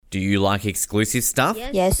Do you like exclusive stuff?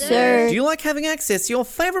 Yes, sir. Do you like having access to your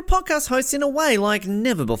favourite podcast hosts in a way like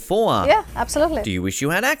never before? Yeah, absolutely. Do you wish you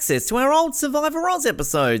had access to our old Survivor Oz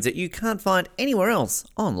episodes that you can't find anywhere else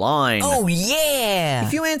online? Oh, yeah!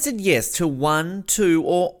 If you answered yes to one, two,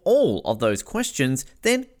 or all of those questions,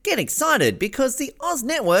 then get excited because the Oz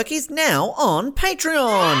Network is now on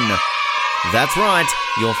Patreon. That's right,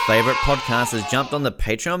 your favourite podcast has jumped on the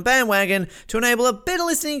Patreon bandwagon to enable a better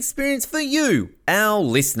listening experience for you, our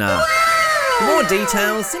listener. For more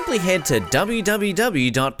details, simply head to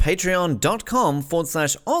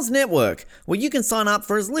www.patreon.com/Oz Network, where you can sign up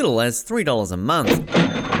for as little as $3 a month.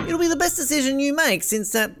 It'll be the best decision you make since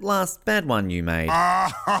that last bad one you made.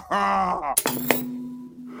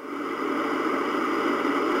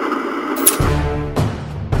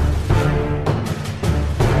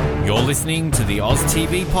 You're listening to the Oz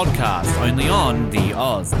TV podcast, only on the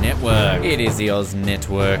Oz Network. It is the Oz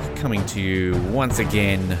Network coming to you once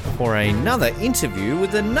again for another interview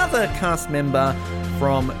with another cast member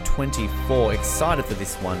from 24. Excited for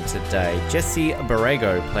this one today. Jesse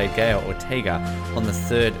Borrego played Gael Ortega on the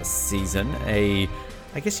third season. I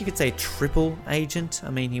guess you could say triple agent.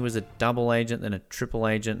 I mean, he was a double agent, then a triple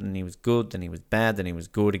agent, and he was good, then he was bad, then he was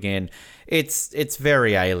good again. It's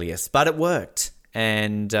very Alias, but it worked.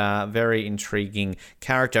 And very intriguing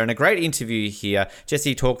character and a great interview here.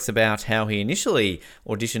 Jesse talks about how he initially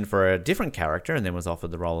auditioned for a different character and then was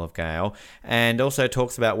offered the role of Gael, and also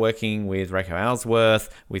talks about working with Rachel Ellsworth,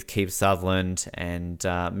 with Keith Sutherland, and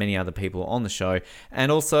many other people on the show,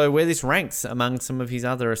 and also where this ranks among some of his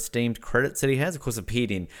other esteemed credits that he has. Of course,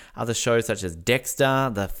 appeared in other shows such as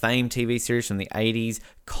Dexter, the famed TV series from the 80s,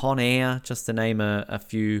 Con Air, just to name a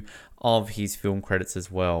few of his film credits as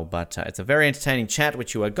well. But it's a very entertaining chat,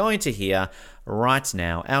 which you are going to hear right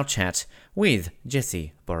now. Our chat with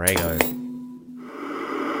Jesse Borrego.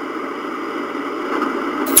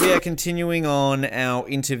 We are continuing on our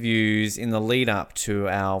interviews in the lead up to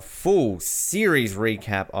our full series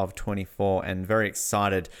recap of 24, and very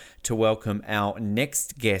excited to welcome our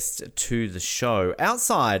next guest to the show.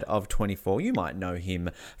 Outside of 24, you might know him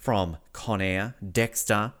from Con Air,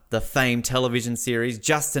 Dexter, the famed television series,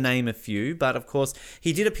 just to name a few. But of course,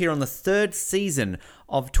 he did appear on the third season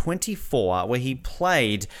of 24, where he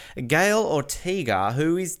played Gael Ortega,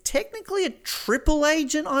 who is technically a triple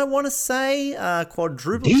agent, I want to say,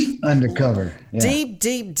 quadruple. Deep undercover. Yeah.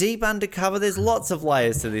 Deep undercover. There's lots of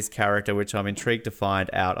layers to this character, which I'm intrigued to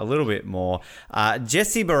find out a little bit more.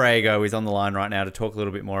 Jesse Borrego is on the line right now to talk a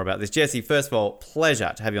little bit more about this. Jesse, first of all,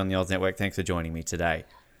 pleasure to have you on the Oz Network. Thanks for joining me today.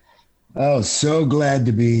 Oh, so glad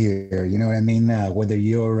to be here. You know what I mean? Whether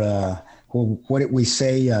you're, what did we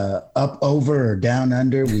say, up, over, or down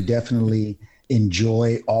under, we definitely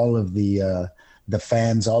enjoy all of the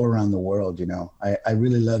fans all around the world. You know, I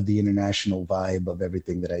really love the international vibe of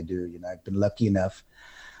everything that I do. You know, I've been lucky enough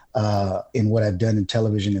in what I've done in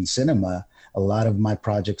television and cinema. A lot of my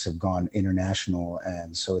projects have gone international,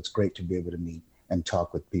 and so it's great to be able to meet and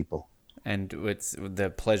talk with people. And it's the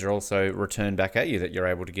pleasure also returned back at you that you're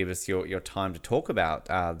able to give us your time to talk about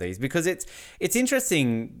these, because it's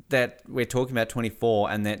interesting that we're talking about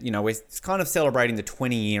 24 and that, you know, we're kind of celebrating the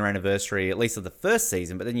 20-year anniversary, at least of the first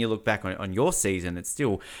season, but then you look back on your season, it's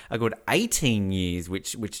still a good 18 years,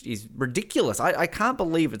 which is ridiculous. I can't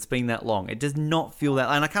believe it's been that long. It does not feel that,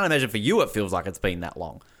 and I can't imagine for you it feels like it's been that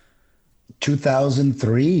long.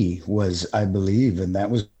 2003 was, I believe, and that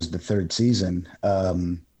was the third season.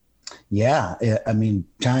 Yeah, I mean,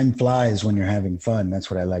 time flies when you're having fun. That's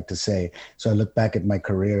what I like to say. So I look back at my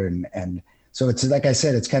career and so it's like I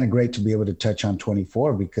said, it's kind of great to be able to touch on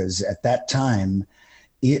 24, because at that time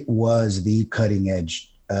it was the cutting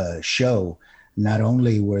edge show. Not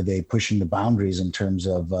only were they pushing the boundaries in terms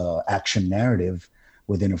of action narrative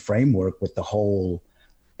within a framework with the whole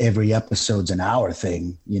every episode's an hour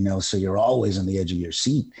thing, you know, so you're always on the edge of your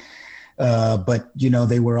seat. But, you know,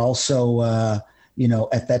 they were also, you know,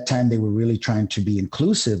 at that time, they were really trying to be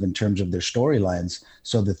inclusive in terms of their storylines.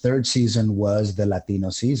 So the third season was the Latino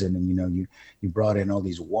season. And, you know, you brought in all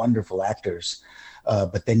these wonderful actors.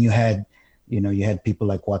 But then you had people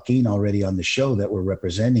like Joaquin already on the show that were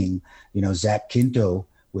representing, you know, Zach Quinto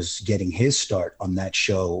was getting his start on that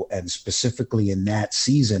show. And specifically in that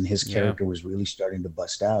season, his character was really starting to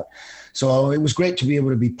bust out. So it was great to be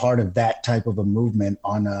able to be part of that type of a movement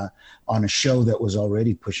on a show that was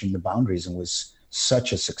already pushing the boundaries and was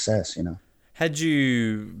such a success, you know. Had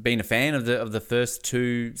you been a fan of the first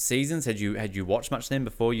two seasons? Had you watched much then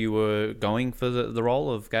before you were going for the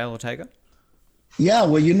role of Gael Ortega? Yeah,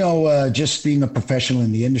 well, just being a professional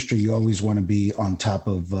in the industry, you always want to be on top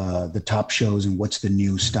of the top shows and what's the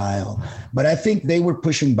new style. But I think they were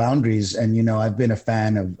pushing boundaries, and I've been a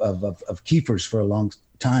fan of Kiefer's for a long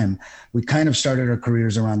time. We kind of started our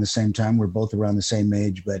careers around the same time. We're both around the same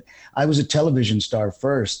age, but I was a television star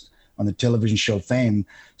first on the television show Fame.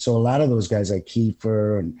 So a lot of those guys like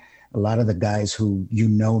Kiefer and a lot of the guys who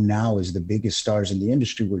now as the biggest stars in the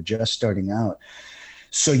industry were just starting out.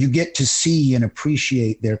 So you get to see and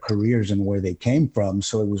appreciate their careers and where they came from.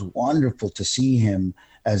 So it was wonderful to see him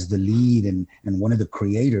as the lead and one of the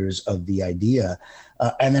creators of the idea.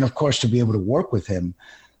 And then, of course, to be able to work with him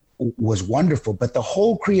was wonderful. But the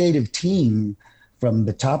whole creative team from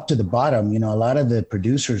the top to the bottom, a lot of the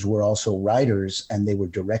producers were also writers and they were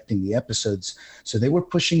directing the episodes. So they were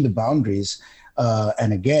pushing the boundaries.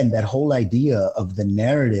 And again, that whole idea of the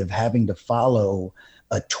narrative having to follow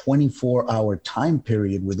a 24-hour time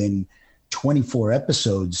period within 24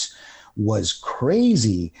 episodes was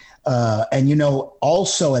crazy. And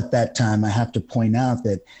also at that time, I have to point out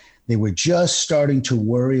that they were just starting to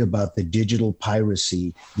worry about the digital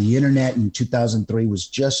piracy. The internet in 2003 was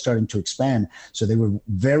just starting to expand. So they were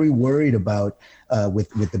very worried about, with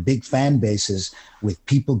the big fan bases, with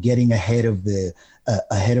people getting ahead of the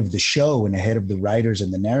show and ahead of the writers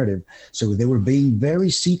and the narrative. So they were being very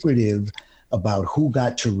secretive about who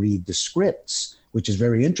got to read the scripts, which is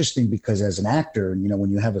very interesting because as an actor,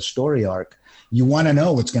 when you have a story arc, you want to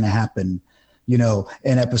know what's going to happen, in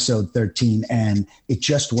episode 13. And it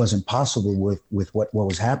just wasn't possible with what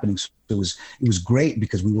was happening. So it was great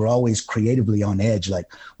because we were always creatively on edge. Like,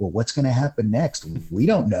 well, what's going to happen next? We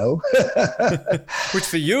don't know. Which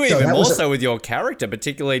for you, even more so with your character,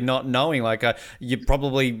 particularly not knowing, like you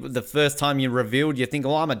probably the first time you revealed, you think,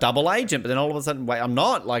 oh, I'm a double agent. But then all of a sudden, wait, I'm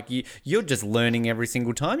not. Like you're just learning every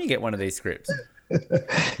single time you get one of these scripts.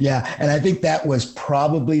 Yeah. And I think that was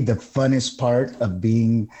probably the funnest part of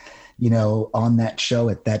being on that show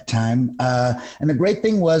at that time. And the great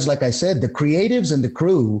thing was, like I said, the creatives and the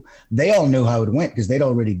crew, they all knew how it went because they'd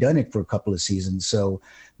already done it for a couple of seasons. So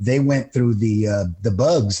they went through the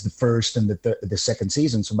bugs, the first and the second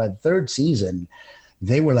season. So by the third season,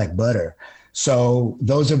 they were like butter. So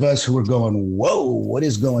those of us who were going, whoa, what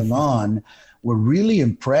is going on, were really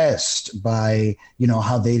impressed by,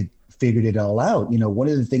 how they figured it all out. One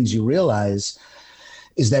of the things you realize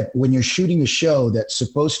is that when you're shooting a show that's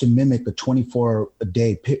supposed to mimic a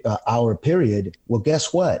 24-hour period, well,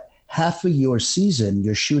 guess what? Half of your season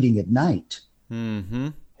you're shooting at night. Mm-hmm.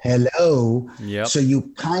 Hello. Yep. So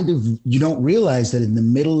you don't realize that in the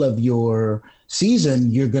middle of your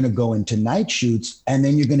season, you're going to go into night shoots, and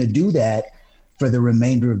then you're going to do that for the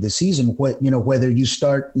remainder of the season. Whether you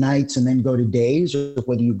start nights and then go to days, or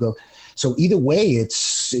whether you go. So either way,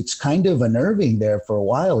 it's kind of unnerving there for a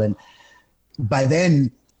while. And by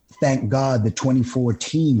then, thank God, the 24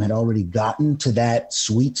 team had already gotten to that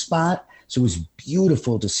sweet spot. So it was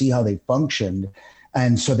beautiful to see how they functioned.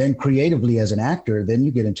 And so then creatively as an actor, then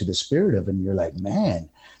you get into the spirit of it and you're like, man,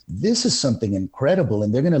 this is something incredible.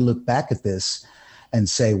 And they're going to look back at this and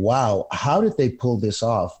say, wow, how did they pull this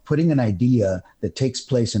off? Putting an idea that takes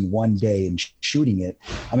place in one day and shooting it.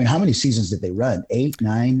 I mean, how many seasons did they run? 8,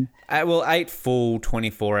 9? 8 full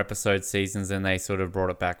 24-episode seasons, and they sort of brought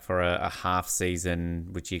it back for a half season,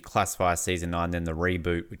 which you classify as season 9, then the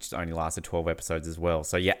reboot, which only lasted 12 episodes as well.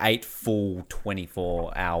 So, 8 full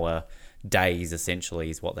 24-hour days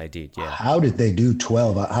essentially is what they did. Yeah. How did they do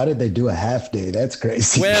 12? How did they do a half day? That's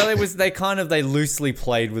crazy. Well, they loosely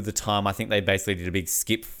played with the time. I think they basically did a big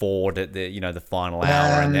skip forward at the final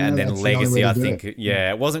hour, and then Legacy. I think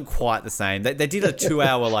it wasn't quite the same. They did a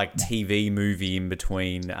 2-hour like TV movie in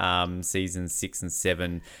between seasons 6 and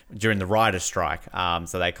 7 during the writer's strike.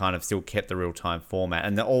 So they kind of still kept the real time format.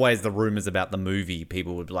 And always the rumors about the movie,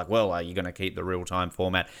 people would be like, well, are you going to keep the real time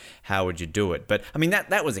format? How would you do it? But I mean,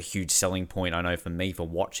 that was a huge selling point, I know, for me for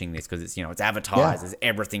watching this, because it's advertised as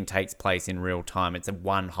everything takes place in real time. It's a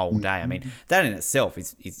one whole day. I mean, that in itself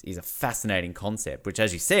is a fascinating concept, which,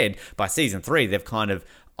 as you said, by season 3 they've kind of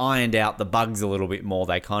ironed out the bugs a little bit more.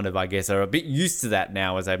 They kind of, I guess, are a bit used to that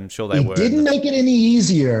now, as I'm sure they were. It didn't make it any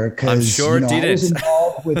easier because I'm sure it didn't.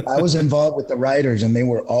 I was involved with the writers, and they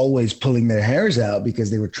were always pulling their hairs out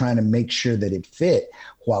because they were trying to make sure that it fit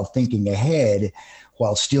while thinking ahead,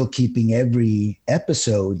 while still keeping every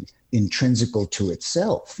episode intrinsical to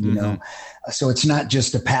itself, you know? So it's not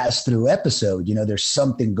just a pass-through episode, there's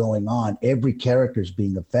something going on. Every character is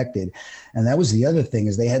being affected. And that was the other thing,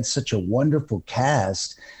 is they had such a wonderful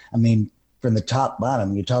cast. I mean, from the top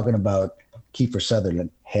bottom, you're talking about Kiefer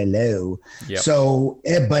Sutherland. Hello. Yep. So,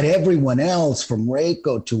 but everyone else from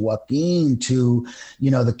Reiko to Joaquin to,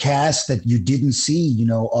 the cast that you didn't see,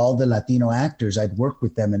 all the Latino actors, I'd worked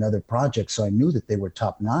with them in other projects. So I knew that they were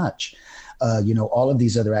top notch. All of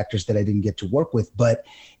these other actors that I didn't get to work with, but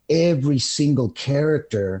every single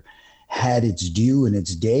character had its due and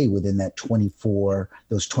its day within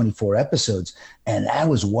those 24 episodes. And that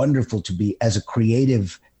was wonderful to be, as a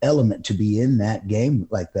creative element, to be in that game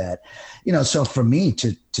like that. So for me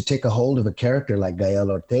to take a hold of a character like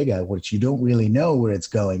Gael Ortega, which you don't really know where it's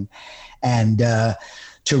going, and to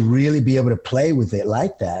really be able to play with it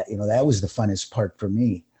like that, that was the funnest part for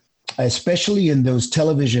me, especially in those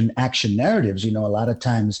television action narratives. A lot of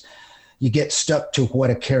times you get stuck to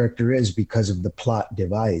what a character is because of the plot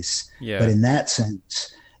device. Yeah. But in that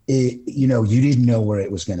sense, you didn't know where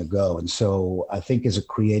it was going to go. And so I think as a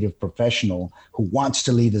creative professional who wants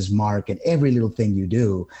to leave his mark in every little thing you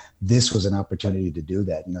do, this was an opportunity to do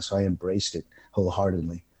that. So I embraced it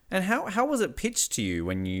wholeheartedly. And how was it pitched to you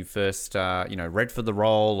when you first, read for the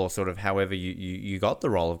role, or sort of however you got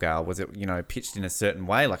the role of Gael? Was it, pitched in a certain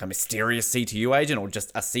way, like a mysterious CTU agent, or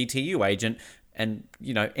just a CTU agent? And,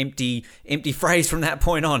 empty phrase from that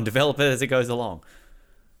point on, develop it as it goes along.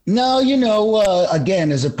 No,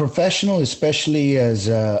 again, as a professional, especially as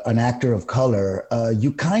an actor of color,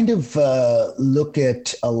 you kind of look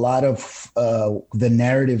at a lot of the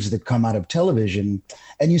narratives that come out of television,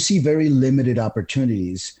 and you see very limited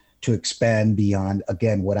opportunities to expand beyond,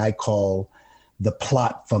 again, what I call the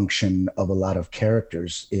plot function of a lot of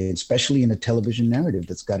characters, especially in a television narrative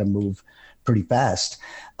that's got to move pretty fast.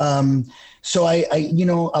 So I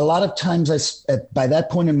a lot of times by that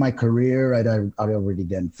point in my career, I'd already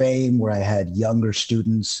done Fame, where I had younger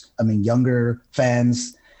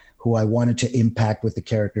fans who I wanted to impact with the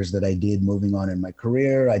characters that I did moving on in my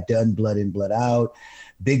career. I'd done Blood In, Blood Out,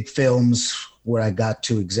 big films where I got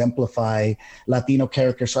to exemplify Latino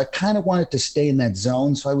characters. So I kind of wanted to stay in that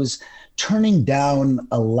zone. So I was turning down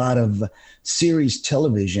a lot of series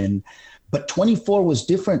television. But 24 was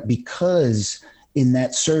different because in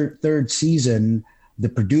that third season, the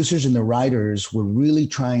producers and the writers were really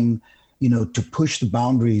trying, to push the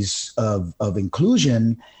boundaries of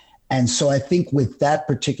inclusion. And so I think with that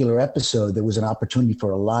particular episode, there was an opportunity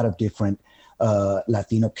for a lot of different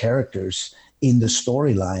Latino characters in the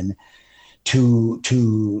storyline to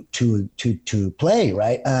play,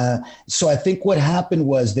 right? So I think what happened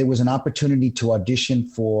was there was an opportunity to audition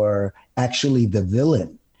for actually the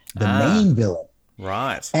villain. The main villain.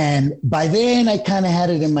 Right. And by then I kind of had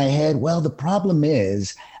it in my head, well, the problem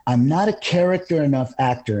is I'm not a character enough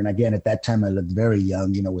actor. And again, at that time I looked very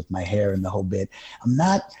young, with my hair and the whole bit. I'm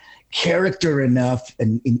not character enough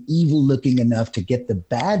and evil looking enough to get the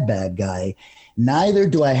bad guy. Neither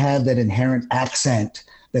do I have that inherent accent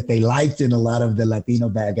that they liked in a lot of the Latino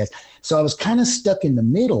bad guys. So I was kind of stuck in the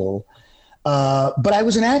middle. But I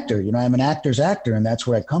was an actor, I'm an actor's actor, and that's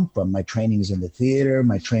where I come from. My training is in the theater.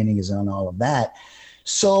 My training is on all of that.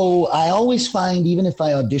 So I always find, even if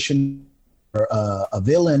I audition for a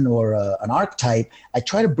villain or an archetype, I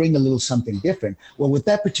try to bring a little something different. Well, with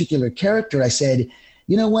that particular character, I said,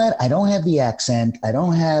 you know what? I don't have the accent. I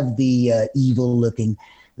don't have the evil looking.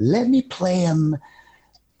 Let me play him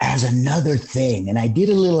as another thing. And I did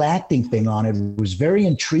a little acting thing on it. It was very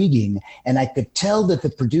intriguing. And I could tell that the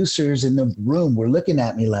producers in the room were looking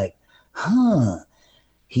at me like,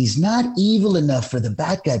 he's not evil enough for the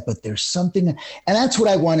bad guy, but there's something. And that's what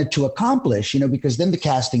I wanted to accomplish, because then the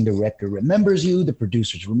casting director remembers you, the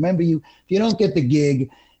producers remember you. If you don't get the gig,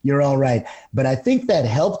 you're all right. But I think that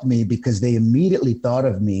helped me because they immediately thought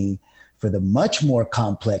of me for the much more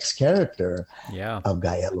complex character of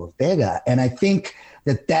Gael Ortega. And I think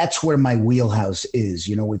that's where my wheelhouse is.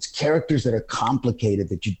 It's characters that are complicated,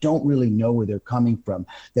 that you don't really know where they're coming from,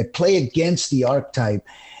 that play against the archetype.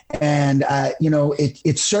 And,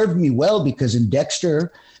 it served me well because in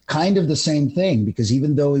Dexter, kind of the same thing, because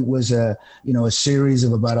even though it was a series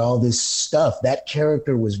of about all this stuff, that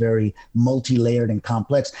character was very multi-layered and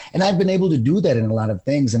complex. And I've been able to do that in a lot of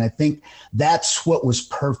things. And I think that's what was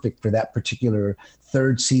perfect for that particular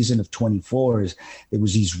third season of 24 is there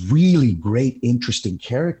was these really great, interesting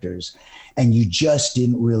characters, and you just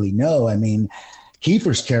didn't really know. I mean,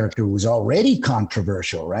 Kiefer's character was already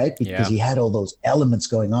controversial, right? Because he had all those elements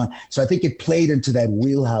going on. So I think it played into that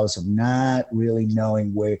wheelhouse of not really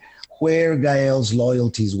knowing where Gael's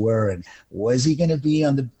loyalties were, and was he going to be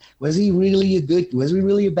was he really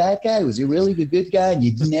a bad guy? Was he really a good guy? And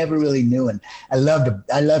you never really knew. And I love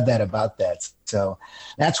that about that. So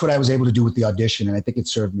that's what I was able to do with the audition. And I think it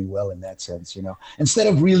served me well in that sense, instead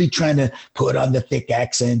of really trying to put on the thick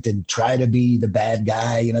accent and try to be the bad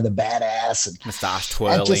guy, the badass and mustache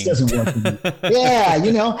twirling. That just doesn't work for me.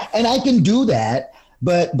 Yeah. And I can do that.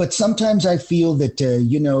 But sometimes I feel that,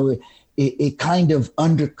 it kind of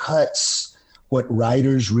undercuts what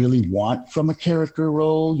writers really want from a character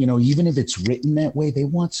role. Even if it's written that way, they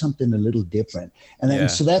want something a little different.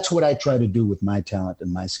 And so that's what I try to do with my talent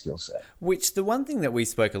and my skill set. Which the one thing that we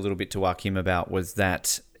spoke a little bit to Joaquim about was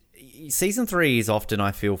that season 3 is often,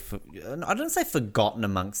 I feel, I don't say forgotten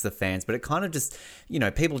amongst the fans, but it kind of just,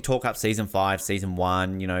 people talk up season 5, season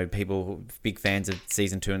 1, people big fans of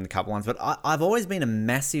season 2 and a couple ones. But I've always been a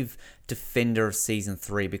massive defender of season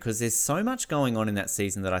 3 because there's so much going on in that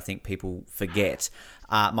season that I think people forget.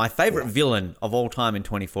 My favorite villain of all time in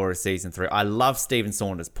 24 is season 3. I love Stephen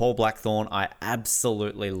Saunders, Paul Blackthorne. I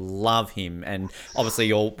absolutely love him, and obviously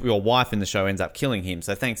your wife in the show ends up killing him.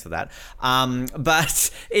 So thanks for that.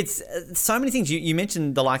 But it's so many things. You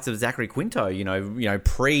mentioned the likes of Zachary Quinto.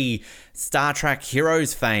 Pre Star Trek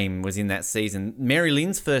Heroes fame was in that season. Mary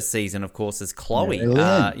Lynn's first season, of course, is Chloe.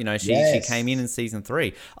 She came in season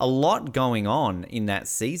 3. A lot going on in that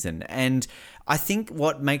season, and I think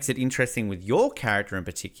what makes it interesting with your character in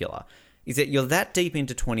particular is that you're that deep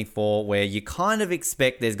into 24 where you kind of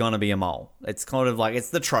expect there's going to be a mole. It's kind of like,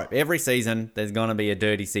 it's the trope. Every season, there's going to be a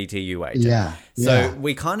dirty CTU agent. Yeah. So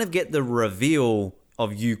we kind of get the reveal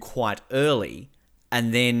of you quite early,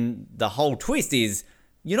 and then the whole twist is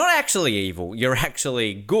you're not actually evil. You're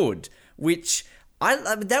actually good, which...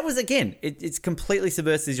 that was, again, it's completely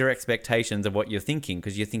subverses your expectations of what you're thinking,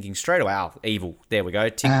 because you're thinking straight away, evil. There we go.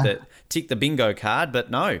 Tick the bingo card.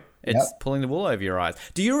 But no, it's pulling the wool over your eyes.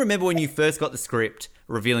 Do you remember when you first got the script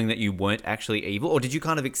revealing that you weren't actually evil, or did you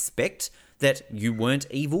kind of expect that you weren't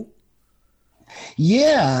evil?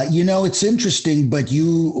 Yeah, it's interesting, but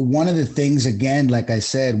one of the things, again, like I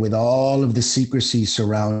said, with all of the secrecy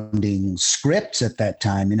surrounding scripts at that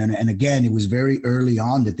time, and again, it was very early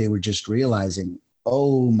on that they were just realizing,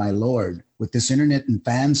 oh my Lord, with this internet and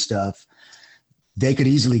fan stuff, they could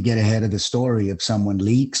easily get ahead of the story if someone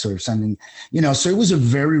leaks or something, so it was a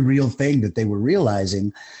very real thing that they were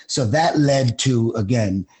realizing. So that led to,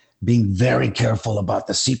 again, being very careful about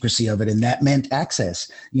the secrecy of it. And that meant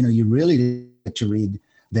access. You really didn't get to read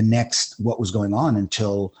what was going on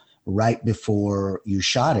until right before you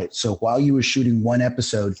shot it. So while you were shooting one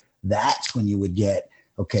episode, that's when you would get,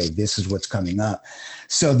 okay, this is what's coming up.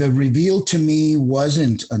 So the reveal to me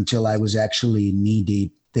wasn't until I was actually knee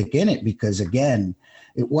deep thick in it, because again,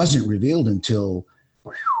 it wasn't revealed until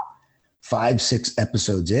 5-6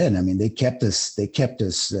 episodes in. I mean, they kept us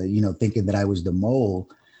thinking that I was the mole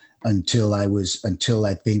until I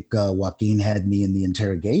think Joaquin had me in the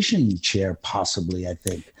interrogation chair, possibly, I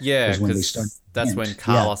think. Yeah, because that's when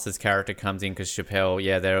Carlos's character comes in, because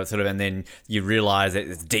Chappelle, they're sort of, and then you realize that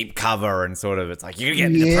it's deep cover, and sort of, it's like, you get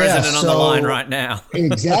the president on the line right now.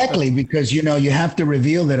 Exactly, because, you have to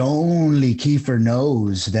reveal that only Kiefer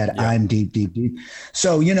knows that I'm deep.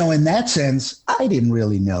 So, in that sense, I didn't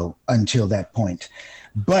really know until that point.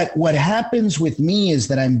 But what happens with me is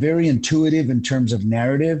that I'm very intuitive in terms of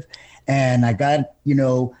narrative. And I got,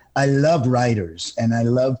 I love writers and I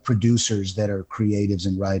love producers that are creatives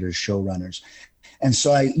and writers, showrunners. And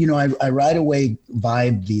so I right away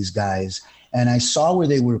vibed these guys, and I saw where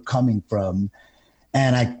they were coming from.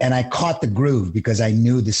 And I caught the groove because I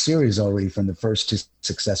knew the series already from the first 2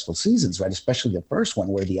 successful seasons, right? Especially the first one,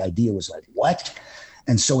 where the idea was like, what?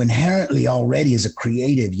 And so inherently already as a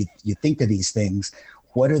creative, you think of these things.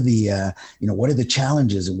 What are the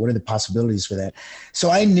challenges and what are the possibilities for that? So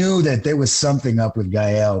I knew that there was something up with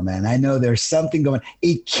Gael, man. I know there's something going.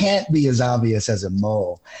 It can't be as obvious as a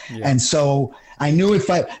mole. Yeah. And so I knew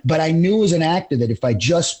but I knew as an actor that if I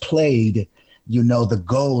just played, the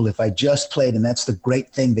goal, if I just played, and that's the great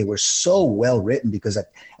thing. They were so well written because,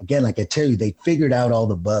 again, like I tell you, they figured out all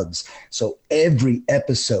the bugs. So every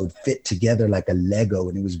episode fit together like a Lego,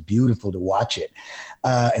 and it was beautiful to watch it.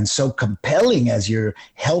 And so compelling as you're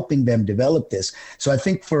helping them develop this. So I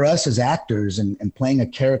think for us as actors and playing a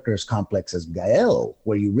character as complex as Gael,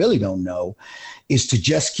 where you really don't know, is to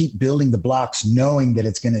just keep building the blocks, knowing that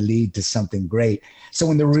it's going to lead to something great. So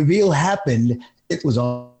when the reveal happened, it was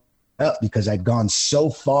all up because I'd gone so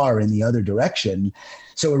far in the other direction.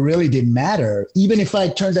 So it really didn't matter. Even if I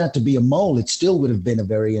turned out to be a mole, it still would have been a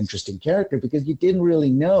very interesting character because you didn't really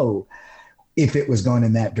know if it was going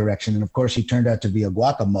in that direction. And of course, he turned out to be a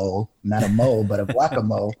guacamole, not a mole, but a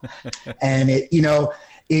guacamole. And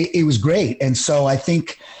it was great. And so I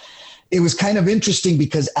think it was kind of interesting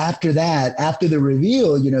because after that, after the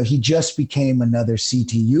reveal, he just became another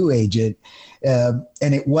CTU agent.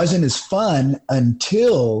 And it wasn't as fun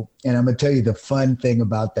until, and I'm going to tell you the fun thing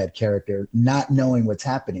about that character, not knowing what's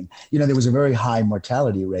happening. There was a very high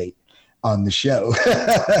mortality rate on the show.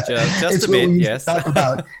 Just a bit, yes. Talk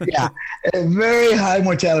about, a very high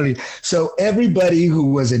mortality. So everybody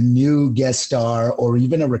who was a new guest star or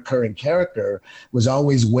even a recurring character was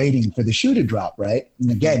always waiting for the shoe to drop, right?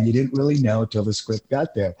 And again, you didn't really know till the script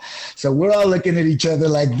got there. So we're all looking at each other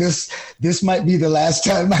like this might be the last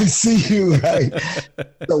time I see you, right?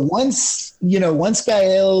 So once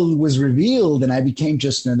Gael was revealed and I became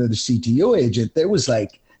just another CTO agent, there was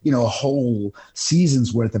like, a whole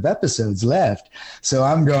season's worth of episodes left. So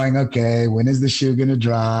I'm going, okay, when is the shoe going to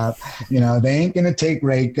drop? They ain't going to take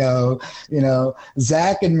Reiko.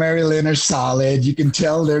 Zach and Marilyn are solid. You can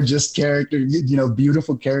tell they're just characters,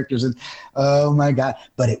 beautiful characters. And oh my God,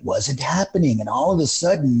 but it wasn't happening. And all of a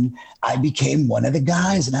sudden I became one of the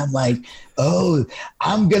guys and I'm like, oh,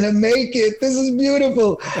 I'm going to make it. This is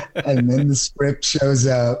beautiful. And then the script shows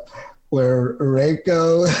up where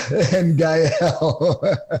Reiko and Gael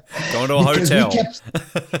going to a hotel.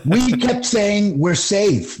 We kept saying, we're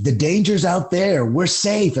safe. The danger's out there. We're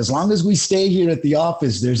safe. As long as we stay here at the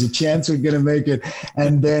office, there's a chance we're going to make it.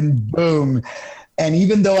 And then boom. And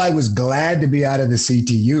even though I was glad to be out of the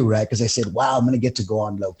CTU, right? Because I said, wow, I'm going to get to go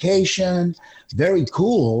on location. Very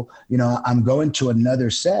cool. I'm going to another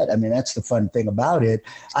set. I mean, that's the fun thing about it.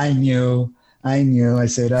 I knew. I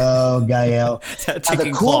said, oh, Gael. That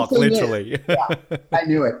ticking clock, literally. I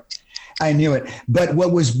knew it. But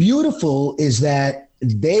what was beautiful is that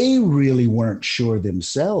they really weren't sure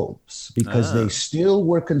themselves because they still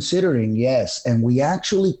were considering, yes. And we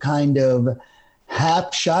actually kind of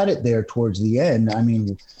half shot it there towards the end. I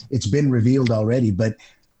mean, it's been revealed already, but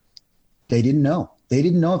they didn't know. They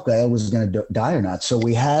didn't know if Gael was going to die or not. So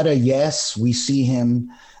we had a yes, we see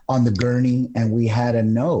him on the gurney, and we had a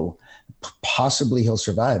no. Possibly he'll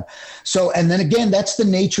survive. So, and then again, that's the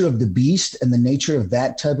nature of the beast and the nature of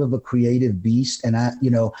that type of a creative beast. And I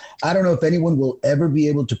don't know if anyone will ever be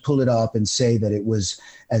able to pull it off and say that it was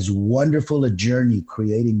as wonderful a journey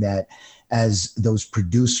creating that as those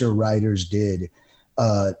producer writers did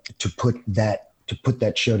to put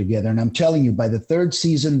that show together. And I'm telling you, by the third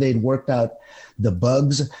season, they'd worked out the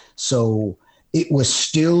bugs. So it was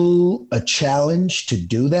still a challenge to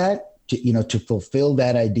do that. To fulfill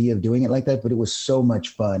that idea of doing it like that, but it was so much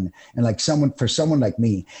fun. And for someone like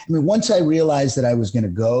me, I mean, once I realized that I was going to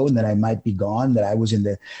go and that I might be gone, that I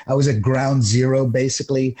was at ground zero,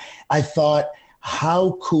 basically, I thought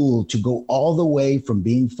how cool to go all the way from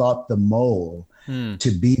being thought the mole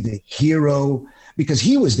to be the hero, because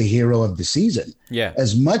he was the hero of the season. Yeah.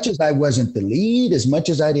 As much as I wasn't the lead, as much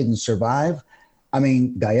as I didn't survive, I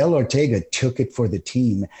mean, Gael Ortega took it for the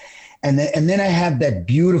team. And then I have that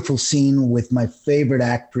beautiful scene with my favorite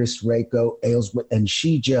actress, Reiko Aylesworth, and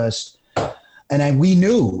she just, we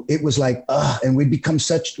knew it was like, and we'd become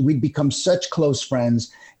such close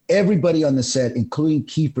friends. Everybody on the set, including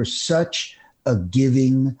Kiefer, such a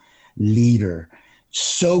giving leader,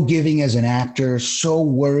 so giving as an actor, so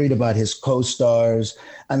worried about his co-stars.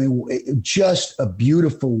 I mean, just a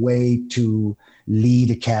beautiful way to lead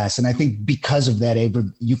a cast. And I think because of that,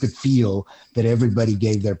 you could feel that everybody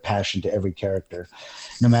gave their passion to every character,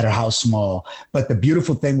 no matter how small. But the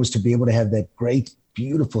beautiful thing was to be able to have that great,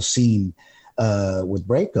 beautiful scene with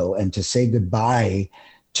Breako and to say goodbye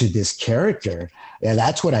to this character. Yeah,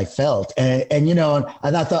 that's what I felt. And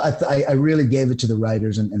I really gave it to the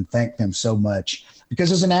writers and thanked them so much,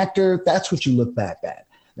 because as an actor, that's what you look back at.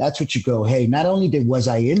 That's what you go, hey, not only was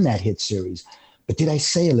I in that hit series, but did I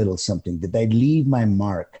say a little something? Did I leave my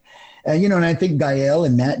mark? And I think Gael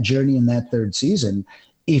in that journey in that third season,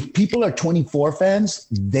 if people are 24 fans,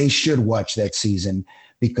 they should watch that season,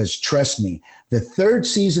 because trust me, the third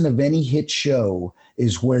season of any hit show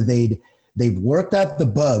is where they've worked out the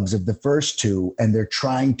bugs of the first two, and they're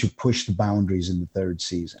trying to push the boundaries in the third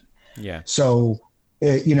season. Yeah. So,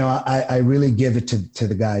 I really give it to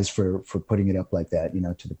the guys for putting it up like that,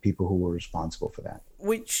 to the people who were responsible for that.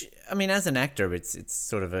 Which, I mean, as an actor, it's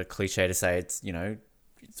sort of a cliche to say it's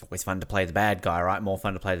always fun to play the bad guy, right? More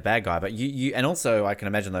fun to play the bad guy. But you and also I can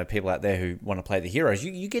imagine though people out there who want to play the heroes,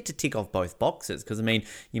 you get to tick off both boxes. Because I mean,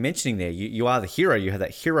 you're mentioning there, you are the hero. You have that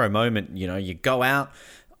hero moment, you go out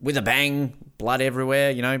with a bang, blood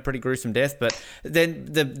everywhere, pretty gruesome death. But then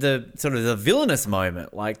the sort of the villainous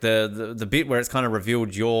moment, like the bit where it's kind of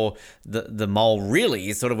revealed you're the mole really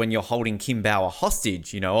is sort of when you're holding Kim Bauer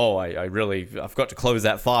hostage, I've got to close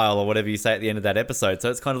that file or whatever you say at the end of that episode. So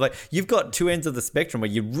it's kind of like you've got two ends of the spectrum where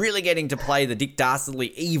you're really getting to play the Dick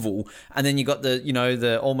Dastardly evil, and then you got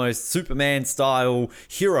the almost Superman style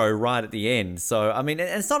hero right at the end. So I mean, and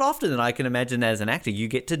it's not often that I can imagine as an actor you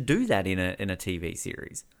get to do that in a TV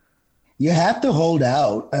series. You have to hold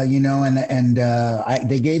out, they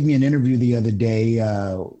gave me an interview the other day.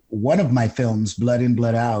 One of my films, Blood In,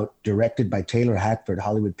 Blood Out, directed by Taylor Hackford,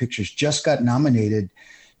 Hollywood Pictures, just got nominated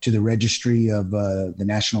to the registry of the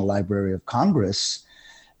National Library of Congress,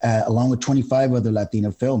 along with 25 other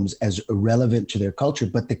Latino films as irrelevant to their culture.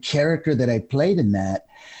 But the character that I played in that,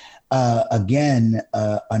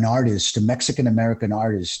 an artist, a Mexican-American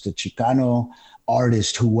artist, a Chicano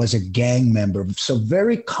artist who was a gang member. So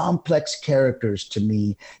very complex characters to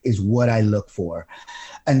me is what I look for.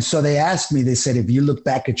 And so they asked me, they said, if you look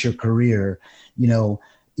back at your career,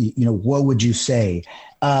 what would you say?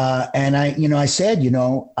 And I said,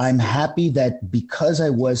 I'm happy that because I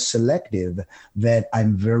was selective, that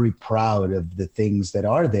I'm very proud of the things that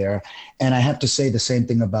are there. And I have to say the same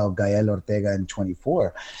thing about Gael Ortega in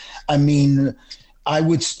 24. I mean, I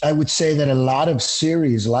would say that a lot of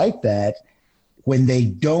series like that, when they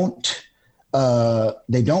don't try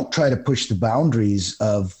to push the boundaries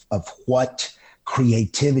of what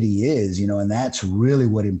creativity is, and that's really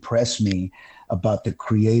what impressed me about the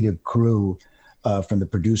creative crew, from the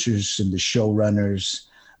producers and the showrunners,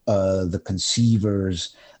 the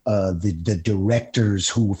conceivers, the directors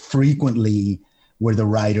who frequently were the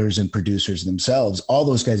writers and producers themselves. All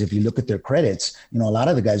those guys, if you look at their credits, a lot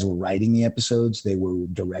of the guys were writing the episodes, they were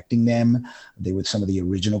directing them, they were some of the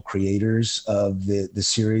original creators of the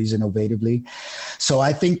series innovatively. So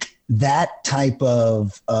I think that type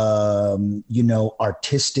of,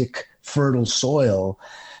 artistic fertile soil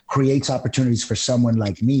creates opportunities for someone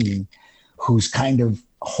like me who's kind of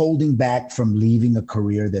holding back from leaving a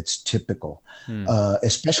career that's typical,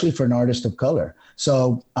 especially for an artist of color.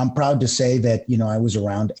 So I'm proud to say that, I was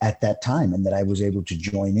around at that time and that I was able to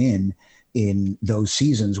join in those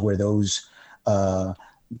seasons where those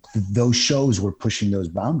shows were pushing those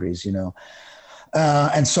boundaries,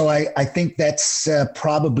 And so I think that's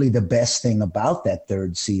probably the best thing about that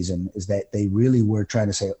third season is that they really were trying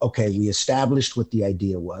to say, okay, we established what the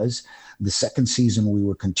idea was. The second season, we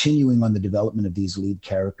were continuing on the development of these lead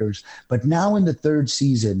characters. But now in the third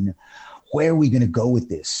season, where are we going to go with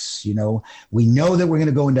this? We know that we're going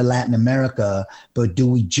to go into Latin America, but do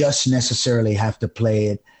we just necessarily have to play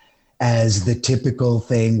it as the typical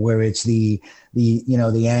thing where it's the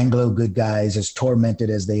Anglo good guys, as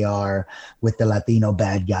tormented as they are, with the Latino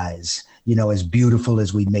bad guys, as beautiful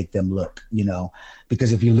as we make them look,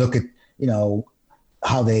 because if you look at,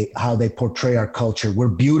 how they portray our culture, we're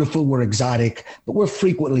beautiful, we're exotic, but we're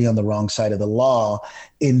frequently on the wrong side of the law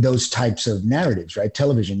in those types of narratives, right?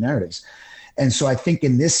 Television narratives. And so I think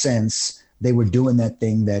in this sense, they were doing that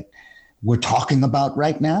thing that we're talking about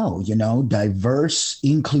right now, diverse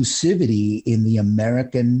inclusivity in the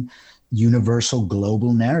American universal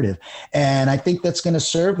global narrative. And I think that's going to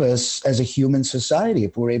serve us as a human society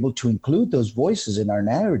if we're able to include those voices in our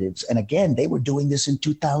narratives. And again, they were doing this in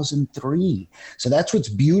 2003. So that's what's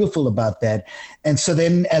beautiful about that. And so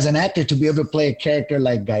then as an actor, to be able to play a character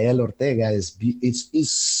like Gael Ortega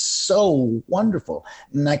is so wonderful.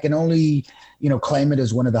 And I can only, claim it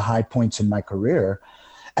as one of the high points in my career.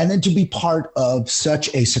 And then to be part of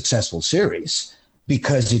such a successful series,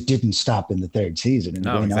 because it didn't stop in the third season and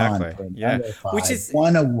went on for which is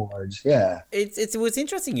won awards. Yeah, it was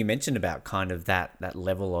interesting you mentioned about kind of that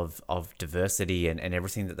level of diversity and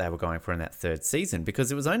everything that they were going for in that third season, because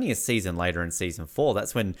it was only a season later in season 4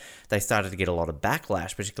 that's when they started to get a lot of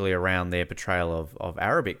backlash, particularly around their portrayal of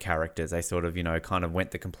Arabic characters. They sort of kind of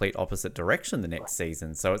went the complete opposite direction the next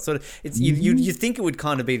season. So it's sort of you think it would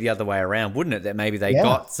kind of be the other way around, wouldn't it? That maybe they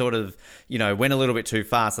got sort of went a little bit too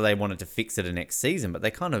far, so they wanted to fix it the next season. But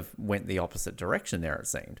they kind of went the opposite direction there, it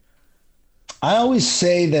seemed. I always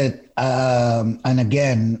say that, and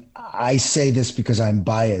again, I say this because I'm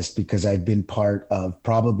biased, because I've been part of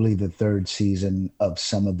probably the third season of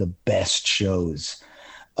some of the best shows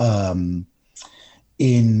in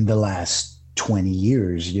the last 20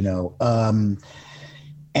 years, and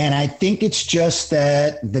I think it's just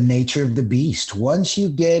that the nature of the beast. Once you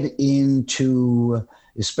get into,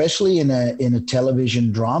 especially in a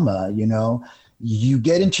television drama, you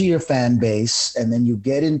get into your fan base and then you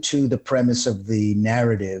get into the premise of the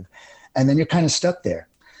narrative, and then you're kind of stuck there.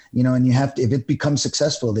 and you have to, if it becomes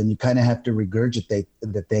successful, then you kind of have to regurgitate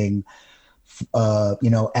the thing,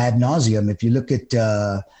 ad nauseum. If you look at,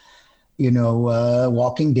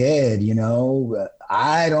 Walking Dead,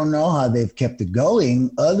 I don't know how they've kept it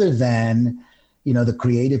going other than, the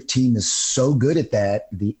creative team is so good at that.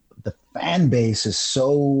 The fan base is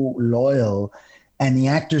so loyal, and the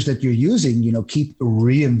actors that you're using, keep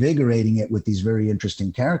reinvigorating it with these very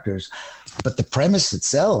interesting characters. But the premise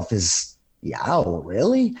itself is,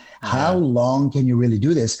 really? How long can you really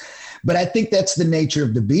do this? But I think that's the nature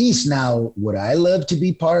of the beast. Now, would I love to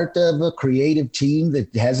be part of a creative team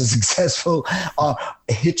that has a successful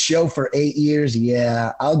hit show for 8 years?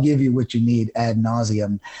 Yeah, I'll give you what you need ad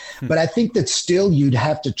nauseum. But I think that still you'd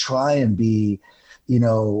have to try and be,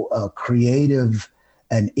 creative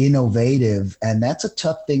and innovative. And that's a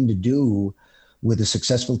tough thing to do with a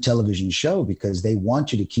successful television show because they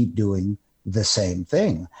want you to keep doing the same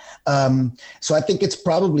thing. So I think it's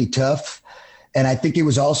probably tough. And I think it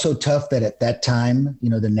was also tough that at that time,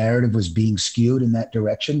 the narrative was being skewed in that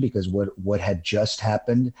direction because what had just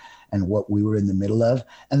happened and what we were in the middle of.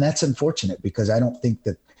 And that's unfortunate because I don't think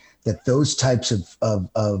that those types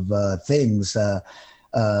of things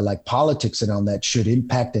like politics and all that should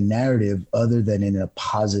impact a narrative other than in a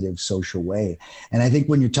positive social way. And I think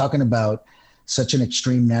when you're talking about such an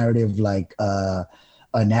extreme narrative like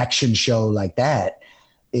an action show like that,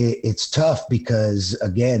 it's tough because,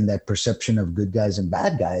 again, that perception of good guys and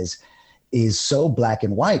bad guys is so black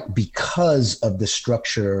and white because of the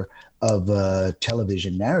structure of a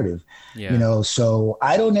television narrative. So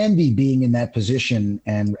I don't envy being in that position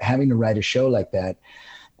and having to write a show like that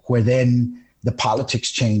where then the politics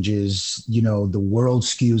changes, the world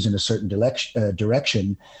skews in a certain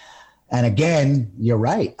direction. And again, you're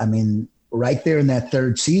right. I mean, right there in that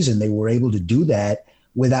third season, they were able to do that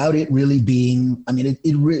without it really being,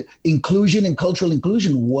 inclusion and cultural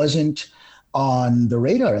inclusion wasn't on the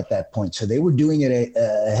radar at that point. So they were doing it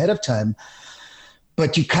ahead of time.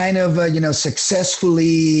 But you kind of,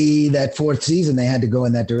 successfully that fourth season, they had to go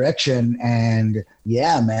in that direction. And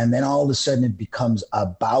then all of a sudden it becomes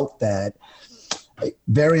about that.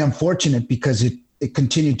 Very unfortunate because it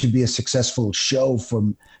continued to be a successful show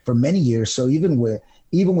for many years. So even with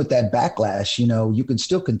that backlash, you can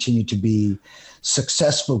still continue to be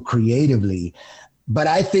successful creatively. But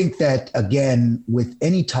I think that, again, with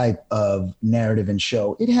any type of narrative and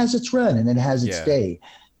show, it has its run and it has its day.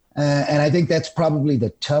 And I think that's probably the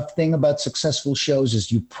tough thing about successful shows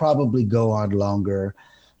is you probably go on longer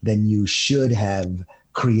than you should have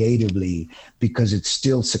creatively because it's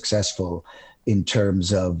still successful in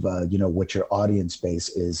terms of, what your audience base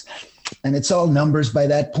is. And it's all numbers by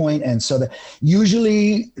that point. And so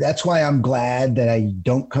usually that's why I'm glad that I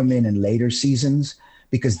don't come in later seasons,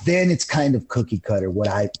 because then it's kind of cookie cutter, what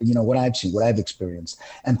I've seen, what I've experienced.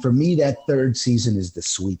 And for me, that third season is the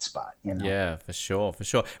sweet spot. Yeah, for sure.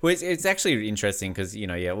 Well, it's actually interesting because,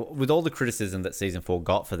 with all the criticism that season 4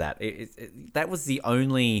 got for that, that was the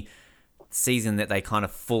only season that they kind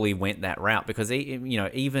of fully went that route because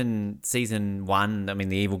even season 1,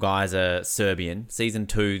 the evil guys are Serbian. Season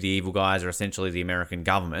 2, the evil guys are essentially the American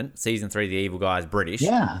government. Season 3, the evil guys British.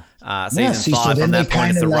 Season 5 from that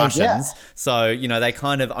point is the Russians. So they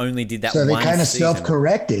kind of only did that. So they kind of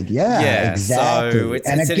self-corrected. Exactly.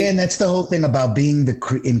 So again, that's the whole thing about being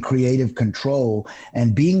in creative control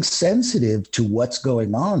and being sensitive to what's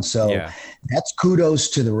going on. So that's kudos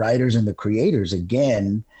to the writers and the creators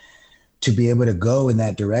again, to be able to go in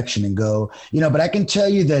that direction and go, but I can tell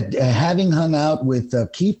you that having hung out with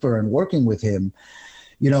Kiefer and working with him,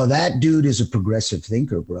 that dude is a progressive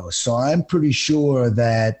thinker, bro. So I'm pretty sure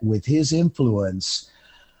that with his influence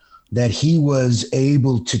that he was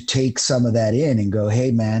able to take some of that in and go,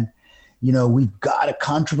 hey man, we've got a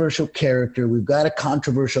controversial character. We've got a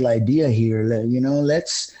controversial idea here.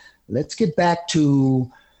 Let's get back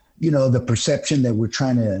to, the perception that we're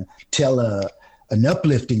trying to tell an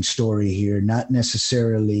uplifting story here, not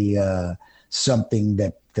necessarily something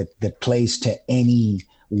that plays to any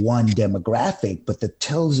one demographic, but that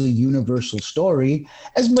tells a universal story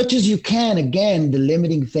as much as you can. Again, the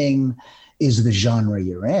limiting thing is the genre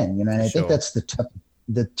you're in, and I think that's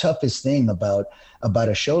the toughest thing about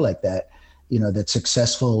a show like that, that's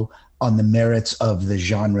successful on the merits of the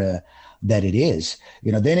genre that it is.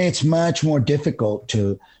 Then it's much more difficult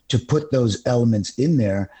to put those elements in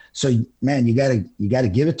there. So man, you gotta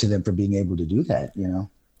give it to them for being able to do that,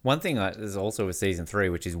 One thing is also with season 3,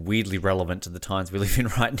 which is weirdly relevant to the times we live in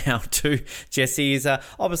right now too, Jesse, is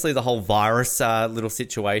obviously the whole virus little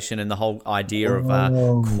situation and the whole idea of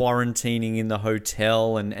quarantining in the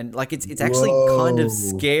hotel. And like, it's actually kind of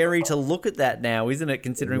scary to look at that now, isn't it,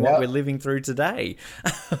 considering what we're living through today?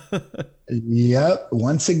 Yep.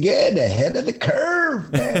 Once again, ahead of the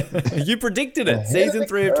curve, man. You predicted it. Season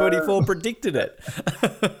 3 of 24 predicted it.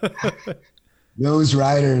 Those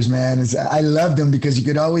writers, man, I loved them because you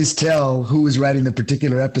could always tell who was writing the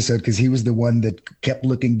particular episode because he was the one that kept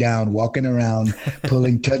looking down, walking around,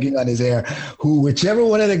 tugging on his hair. Whichever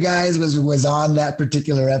one of the guys was on that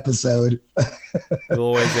particular episode.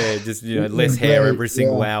 Always there, just less hair every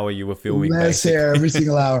single hour you were filming. Less hair every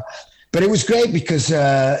single hour. But it was great because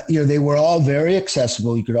they were all very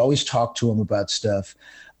accessible. You could always talk to them about stuff.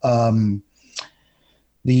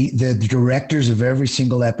 The directors of every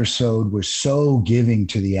single episode were so giving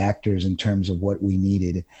to the actors in terms of what we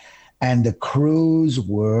needed. And the crews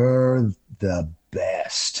were the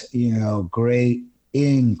best, great,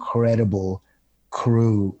 incredible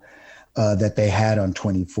crew that they had on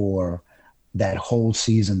 24 that whole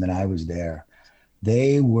season that I was there.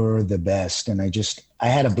 They were the best. And I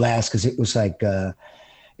had a blast because it was like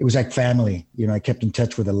family. I kept in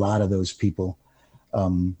touch with a lot of those people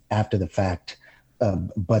after the fact.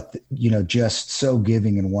 But just so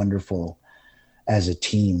giving and wonderful as a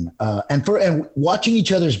team, and watching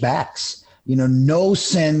each other's backs. No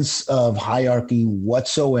sense of hierarchy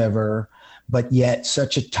whatsoever, but yet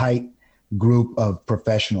such a tight group of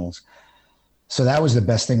professionals. So that was the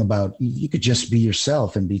best thing about you could just be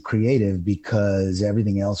yourself and be creative because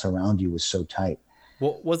everything else around you was so tight.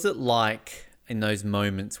 What was it like in those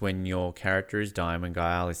moments when your character is dying, when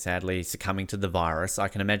Gael is sadly succumbing to the virus? I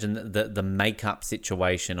can imagine the makeup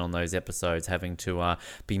situation on those episodes, having to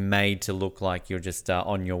be made to look like you're just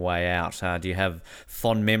on your way out. Do you have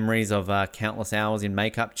fond memories of countless hours in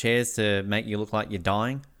makeup chairs to make you look like you're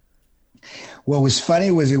dying? What was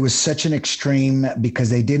funny was it was such an extreme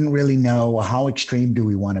because they didn't really know how extreme do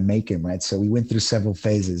we want to make him, right? So we went through several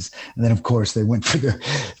phases, and then of course they went for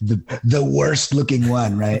the worst looking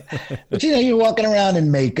one, right? But you're walking around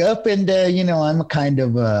in makeup, and I'm a kind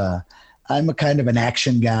of an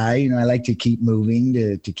action guy. I like to keep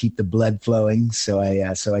moving to keep the blood flowing, so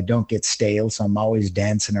I don't get stale. So I'm always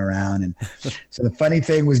dancing around, and so the funny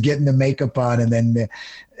thing was getting the makeup on, and then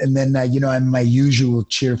I'm my usual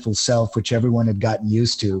cheerful self, which everyone had gotten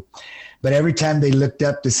used to. But every time they looked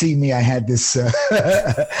up to see me, I had this makeup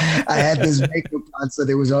on, so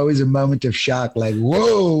there was always a moment of shock, like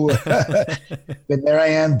whoa! But there I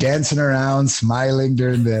am dancing around, smiling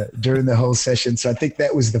during the whole session. So I think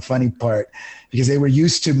that was the funny part because they were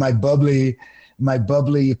used to my bubbly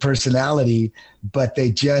personality, but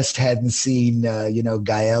they just hadn't seen,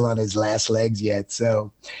 Gael on his last legs yet.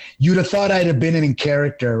 So you'd have thought I'd have been in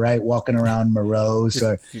character, right? Walking around morose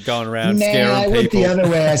or going around scaring people. I went the other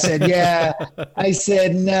way. I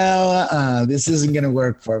said, no, this isn't going to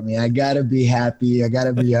work for me. I got to be happy. I got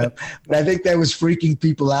to be up. But I think that was freaking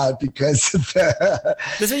people out because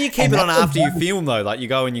that's when you keep it on after you film though. Like you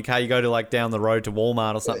go in your car, you go to like down the road to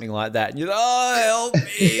Walmart or something like that. And you're like, oh, help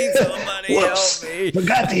me, somebody help me.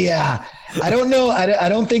 Forgot the, I don't know. I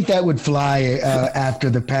don't think that would fly after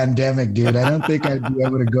the pandemic, dude. I don't think I'd be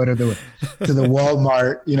able to go to the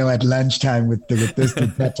Walmart, at lunchtime with this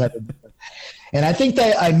that type of. And I think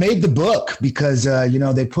that I made the book because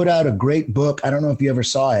they put out a great book. I don't know if you ever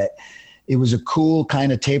saw it. It was a cool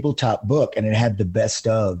kind of tabletop book, and it had the best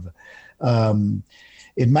of.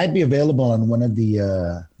 It might be available on one of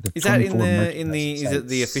the. Is that in the? Is it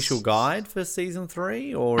the official guide for season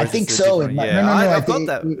 3, or I think so? No, I've got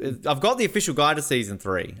that. I've got the official guide to season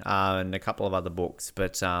 3 and a couple of other books,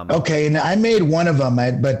 but okay, and I made one of them.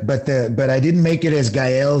 But I didn't make it as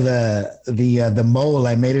Gael the mole.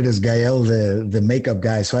 I made it as Gael the makeup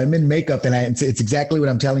guy. So I'm in makeup, and it's exactly what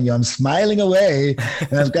I'm telling you. I'm smiling away,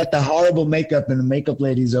 and I've got the horrible makeup, and the makeup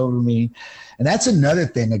lady's over me, and that's another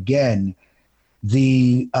thing again.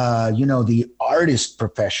 The artist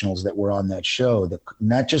professionals that were on that show,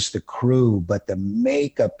 not just the crew, but the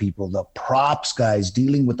makeup people, the props guys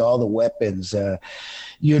dealing with all the weapons,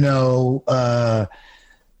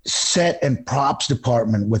 set and props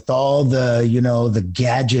department with all the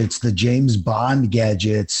gadgets, the James Bond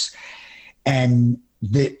gadgets, and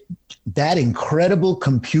that incredible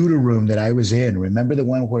computer room that I was in. Remember the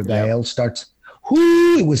one where Gael starts?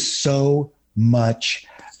 It was so much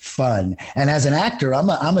fun. And as an actor, I'm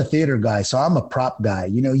a theater guy, so I'm a prop guy.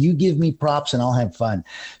 You know, you give me props and I'll have fun.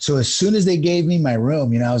 So as soon as they gave me my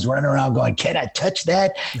room, you know, I was running around going, can I touch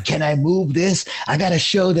that? Can I move this? I got to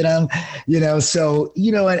show that I'm, you know, so,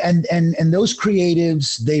 you know, and those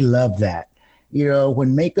creatives, they love that. You know,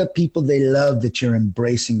 when makeup people, they love that you're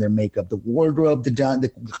embracing their makeup. The wardrobe,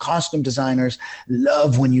 the costume designers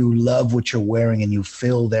love when you love what you're wearing and you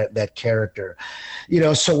feel that character. You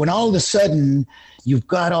know, so when all of a sudden you've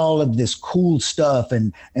got all of this cool stuff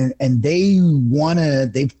and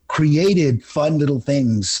they've created fun little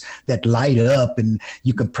things that light up and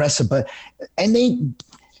you can press a button, and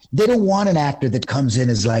they don't want an actor that comes in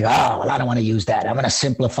as like, oh, well, I don't want to use that. I'm going to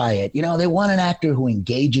simplify it. You know, they want an actor who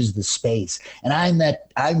engages the space. And I'm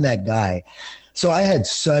that guy. So I had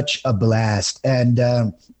such a blast. And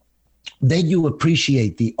then you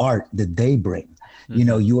appreciate the art that they bring. You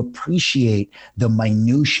know, you appreciate the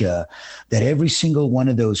minutia that every single one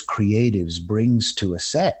of those creatives brings to a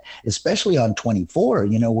set, especially on 24,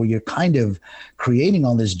 you know, where you're kind of creating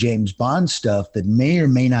all this James Bond stuff that may or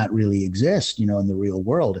may not really exist, you know, in the real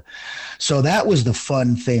world. So that was the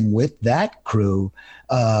fun thing with that crew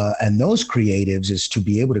and those creatives, is to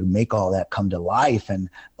be able to make all that come to life. And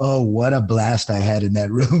oh, what a blast I had in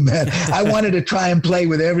that room, man. I wanted to try and play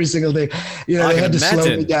with every single thing. You know, they had to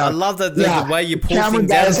slow me down. I love the way you pull things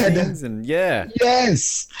down things and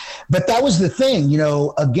Yes. But that was the thing, you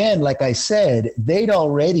know, again, like I said, they'd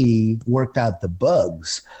already worked out the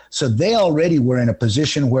bugs. So they already were in a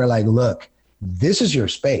position where, like, look, this is your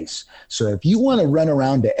space. So if you want to run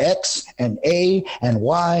around to X and A and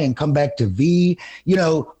Y and come back to V, you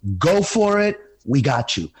know, go for it. We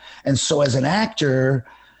got you. And so as an actor,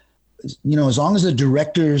 you know, as long as the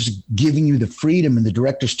director's giving you the freedom and the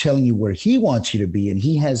director's telling you where he wants you to be and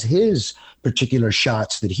he has his particular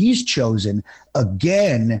shots that he's chosen,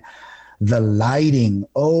 again, the lighting,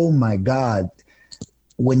 oh my God.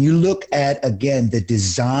 When you look at, again, the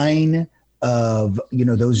design of, you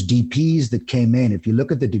know, those DPs that came in, if you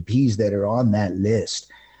look at the DPs that are on that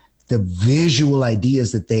list, the visual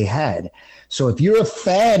ideas that they had. So if you're a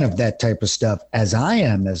fan of that type of stuff, as I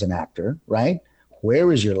am as an actor, right?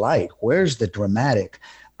 Where is your light? Where's the dramatic?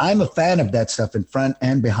 I'm a fan of that stuff in front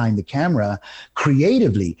and behind the camera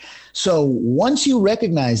creatively. So once you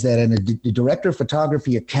recognize that, and a director of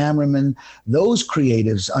photography, a cameraman, those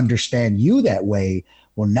creatives understand you that way,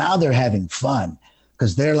 well, now they're having fun.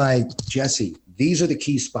 Because they're like, Jesse, these are the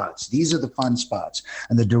key spots. These are the fun spots.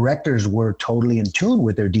 And the directors were totally in tune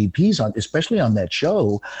with their DPs, especially on that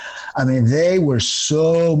show. I mean, they were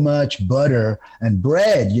so much butter and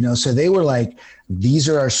bread, you know, so they were like, these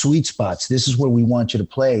are our sweet spots. This is where we want you to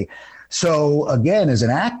play. So again, as an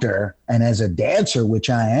actor and as a dancer, which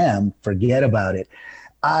I am, forget about it.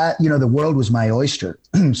 You know, the world was my oyster.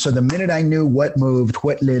 So the minute I knew what moved,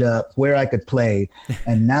 what lit up, where I could play,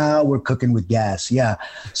 and now we're cooking with gas. Yeah.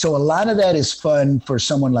 So a lot of that is fun for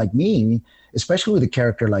someone like me, especially with a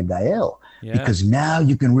character like Gael, because now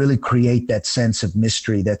you can really create that sense of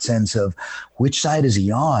mystery, that sense of which side is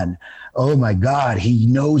he on? Oh my God, he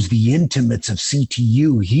knows the intimates of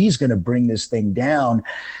CTU. He's going to bring this thing down,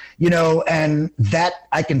 you know, and that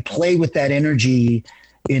I can play with that energy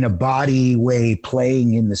in a body way,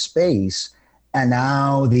 playing in the space. And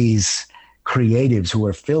now these creatives who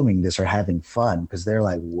are filming this are having fun because they're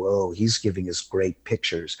like, whoa, he's giving us great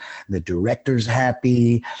pictures. The director's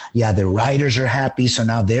happy. Yeah, the writers are happy. So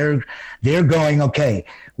now they're going, okay,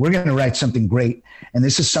 we're going to write something great. And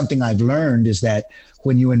this is something I've learned, is that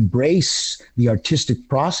when you embrace the artistic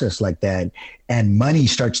process like that, and money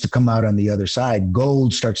starts to come out on the other side,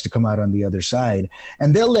 gold starts to come out on the other side,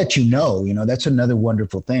 and they'll let you know, that's another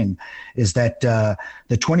wonderful thing, is that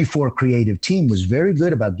the 24 creative team was very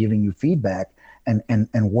good about giving you feedback and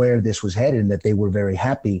where this was headed, and that they were very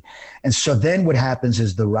happy. And so then what happens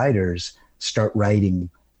is the writers start writing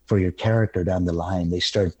for your character down the line. They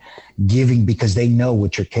start giving because they know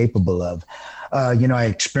what you're capable of. I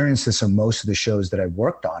experienced this on most of the shows that I've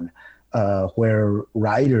worked on, where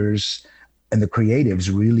writers and the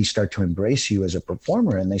creatives really start to embrace you as a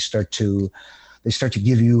performer, and they start to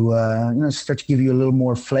give you, a little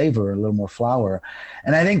more flavor, a little more flower.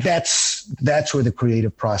 And I think that's where the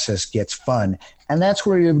creative process gets fun. And that's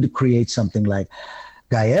where you're able to create something like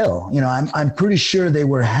Gael. I'm pretty sure they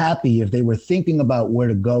were happy if they were thinking about where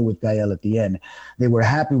to go with Gael at the end. They were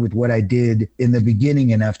happy with what I did in the beginning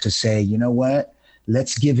enough to say, you know what,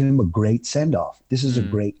 let's give him a great send-off. This is a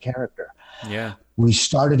great character. Yeah. We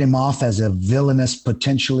started him off as a villainous,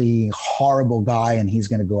 potentially horrible guy, and he's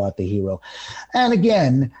going to go out the hero. And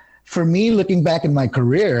again, for me, looking back in my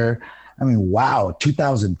career, I mean, wow,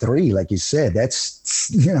 2003, like you said, that's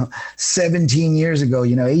 17 years ago,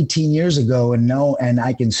 18 years ago, and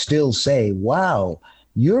I can still say, wow,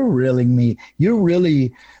 you're really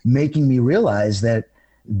making me realize that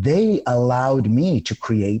they allowed me to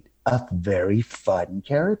create a very fun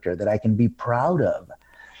character that I can be proud of.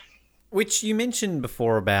 Which you mentioned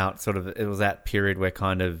before about sort of, it was that period where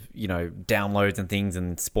kind of, downloads and things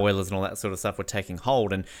and spoilers and all that sort of stuff were taking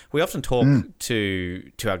hold. And we often talk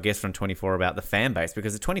to our guests from 24 about the fan base,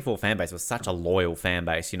 because the 24 fan base was such a loyal fan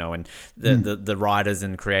base, and the writers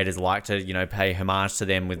and creators like to, pay homage to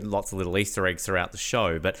them with lots of little Easter eggs throughout the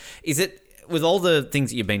show. But is it, with all the things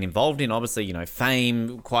that you've been involved in, obviously,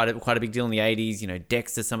 Fame, quite a big deal in the 80s,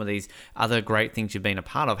 Dexter, some of these other great things you've been a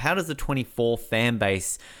part of. How does the 24 fan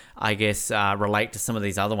base, I guess, relate to some of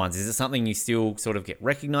these other ones? Is it something you still sort of get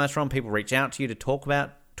recognized from? People reach out to you to talk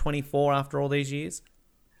about 24 after all these years?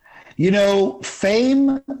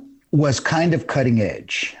 Fame was kind of cutting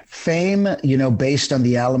edge. Fame, based on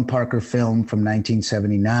the Alan Parker film from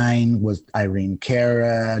 1979, was Irene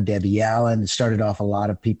Cara, Debbie Allen. It started off a lot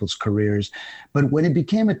of people's careers. But when it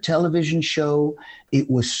became a television show, it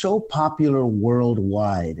was so popular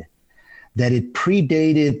worldwide that it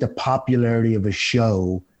predated the popularity of a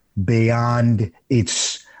show beyond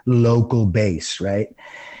its local base, right?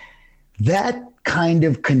 That kind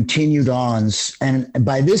of continued on. And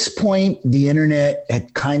by this point, the internet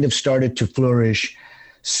had kind of started to flourish.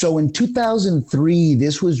 So in 2003,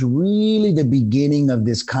 this was really the beginning of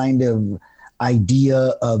this kind of idea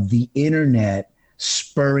of the internet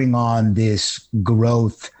spurring on this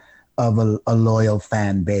growth of a loyal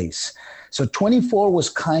fan base. So 24 was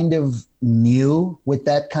kind of new with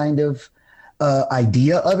that kind of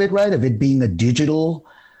idea of it, right? Of it being a digitally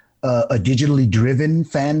driven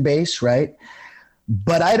fan base, right?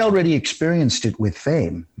 But I'd already experienced it with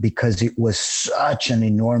Fame, because it was such an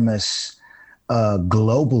enormous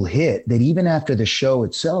global hit that even after the show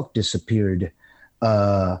itself disappeared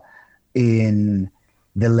in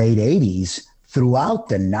the late 80s, throughout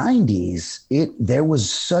the 90s, there was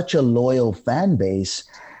such a loyal fan base.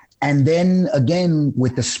 And then again,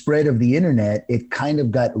 with the spread of the internet, it kind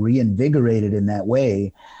of got reinvigorated in that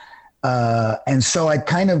way. And so I'd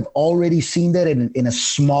kind of already seen that in a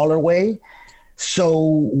smaller way.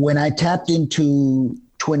 So when I tapped into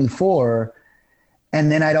 24,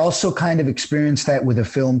 and then I'd also kind of experienced that with a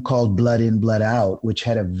film called Blood In, Blood Out, which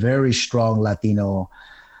had a very strong Latino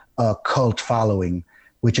cult following,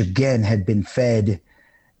 which again had been fed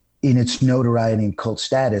in its notoriety and cult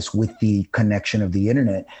status with the connection of the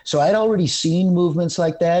internet. So I'd already seen movements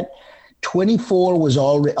like that. 24 was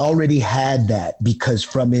already had that, because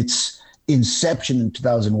from its inception in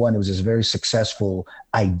 2001, it was this very successful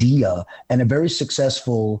idea and a very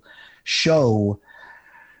successful show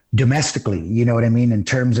domestically, you know what I mean, in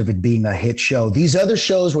terms of it being a hit show. These other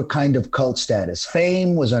shows were kind of cult status.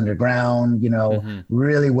 Fame was underground,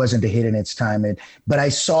 really wasn't a hit in its time. But I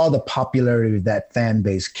saw the popularity of that fan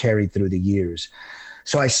base carried through the years.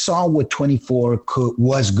 So I saw what 24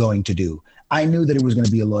 was going to do. I knew that it was going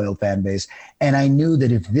to be a loyal fan base. And I knew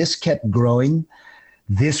that if this kept growing,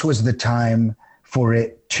 this was the time for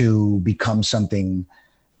it to become something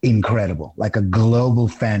incredible, like a global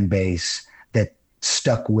fan base that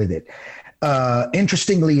stuck with it.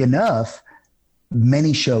 Interestingly enough,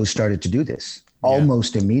 many shows started to do this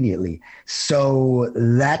almost immediately. So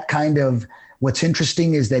that kind of, what's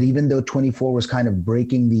interesting is that even though 24 was kind of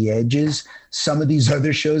breaking the edges, some of these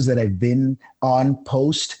other shows that I've been on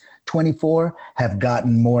post 24 have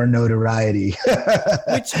gotten more notoriety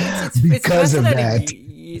because of that.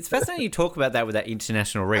 It's fascinating you talk about that with that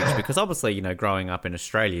international reach, because obviously, growing up in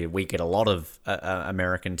Australia, we get a lot of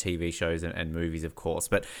American TV shows and movies, of course.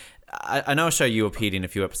 But I know a show you appeared in a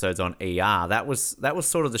few episodes on, ER. That was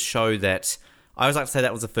sort of the show that I always like to say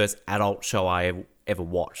that was the first adult show I ever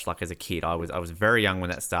watched. Like as a kid, I was very young when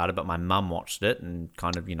that started, but my mum watched it, and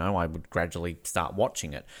kind of I would gradually start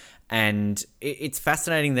watching it. And it's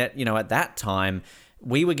fascinating that at that time,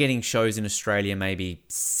 we were getting shows in Australia maybe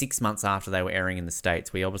 6 months after they were airing in the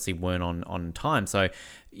States. We obviously weren't on time. So,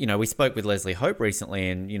 we spoke with Leslie Hope recently,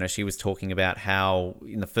 and, she was talking about how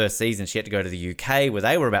in the first season she had to go to the UK where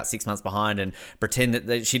they were about 6 months behind and pretend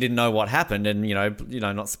that she didn't know what happened and,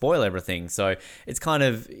 not spoil everything. So it's kind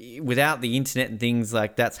of, without the internet and things,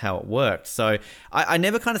 like that's how it worked. So I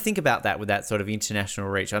never kind of think about that with that sort of international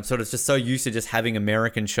reach. I'm sort of just so used to just having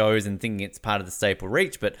American shows and thinking it's part of the staple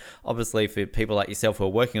reach. But obviously for people like yourself who are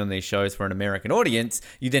working on these shows for an American audience,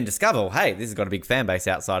 you then discover, hey, this has got a big fan base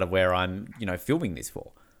outside of where I'm, filming this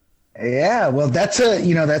for. Yeah, well, that's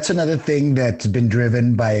another thing that's been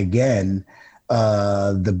driven by, again,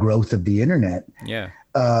 the growth of the internet. Yeah.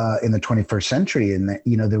 In the 21st century, and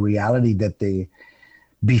the reality that the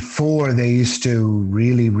before they used to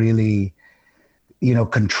really, really,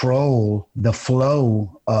 control the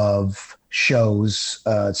flow of shows,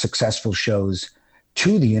 successful shows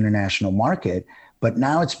to the international market. But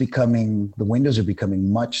now the windows are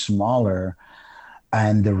becoming much smaller,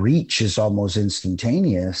 and the reach is almost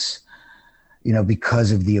instantaneous,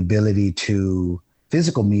 because of the ability to,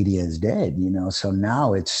 physical media is dead, so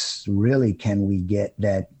now it's really, can we get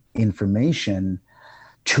that information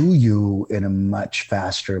to you in a much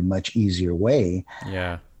faster, much easier way?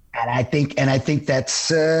 Yeah. And I think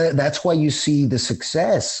that's why you see the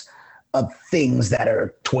success of things that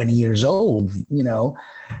are 20 years old,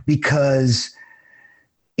 because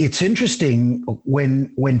it's interesting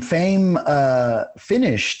when Fame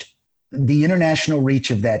finished, the international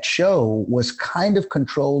reach of that show was kind of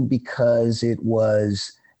controlled because it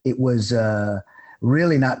was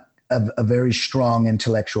really not a very strong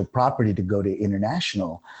intellectual property to go to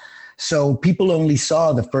international. So people only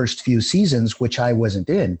saw the first few seasons, which I wasn't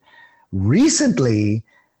in. Recently,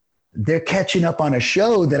 they're catching up on a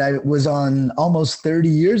show that I was on almost 30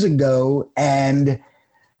 years ago, and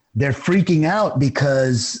they're freaking out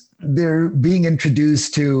because they're being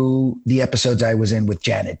introduced to the episodes I was in with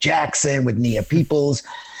Janet Jackson, with Nia Peoples.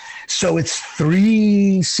 So it's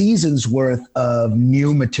 3 seasons worth of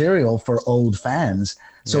new material for old fans.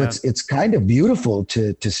 So it's kind of beautiful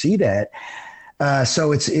to see that.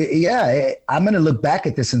 So I'm going to look back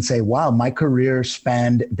at this and say, wow, my career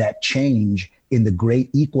spanned that change in the great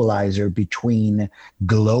equalizer between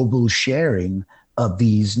global sharing of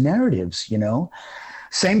these narratives,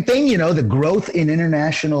 Same thing, the growth in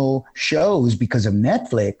international shows because of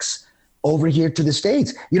Netflix over here to the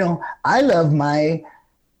States. I love my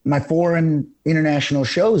foreign international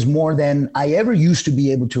shows more than I ever used to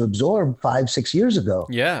be able to absorb 5-6 years ago.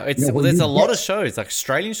 Yeah, there's a lot of shows, like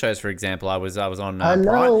Australian shows, for example. I was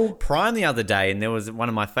on Prime the other day, and there was one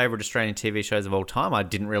of my favorite Australian TV shows of all time. I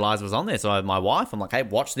didn't realize was on there, so my wife, I'm like, hey,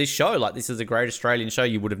 watch this show. Like, this is a great Australian show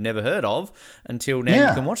you would have never heard of until now.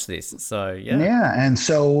 You can watch this. So yeah, and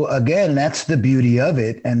so again, that's the beauty of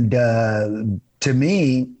it. And to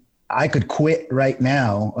me, I could quit right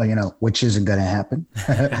now, which isn't going to happen.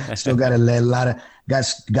 Still got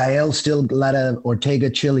Gael, still a lot of Ortega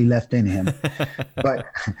chili left in him. But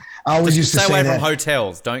I always used to say stay away that, from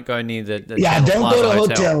hotels. Don't go near the don't go to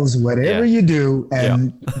hotels. Whatever you do,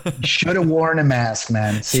 and you should have worn a mask,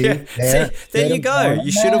 man. See, there you go.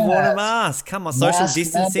 You should have worn a mask. Come on, social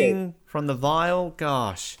distancing from the vial,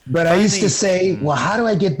 gosh. But I used to say, well, how do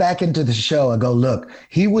I get back into the show? I go, look,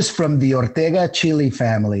 he was from the Ortega Chili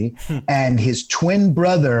family, and his twin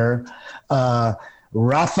brother,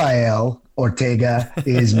 Rafael Ortega,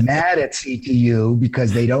 is mad at CTU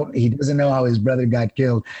because he doesn't know how his brother got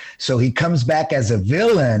killed. So he comes back as a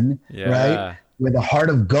villain, right? With a heart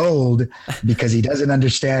of gold because he doesn't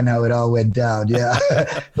understand how it all went down. Yeah.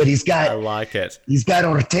 But I like it. He's got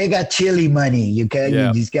Ortega chili money.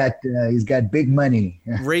 He's got big money.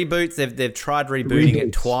 Reboots. They've tried rebooting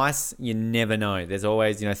it twice. You never know. There's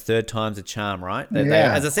always, third time's a charm, right?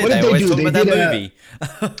 As I said, they always talk about that movie.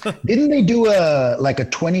 Didn't they do a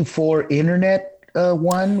 24 internet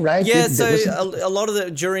one, right? Yeah, a lot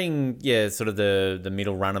of during sort of the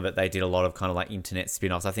middle run of it, they did a lot of kind of like internet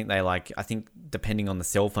spin-offs. I think depending on the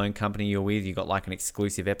cell phone company you're with, you got like an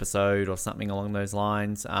exclusive episode or something along those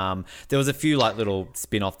lines. There was a few like little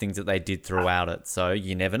spin-off things that they did throughout it, so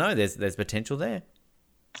you never know. There's potential there.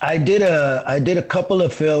 I did a couple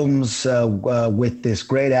of films with this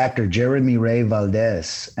great actor Jeremy Ray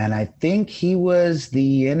Valdez, and I think he was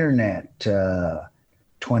the internet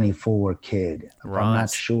 24 kid. Right. I'm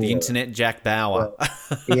not sure. The internet Jack Bauer.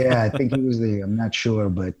 I think he was I'm not sure,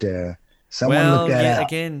 but someone look that up.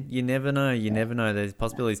 Again, you never know. You never know. There's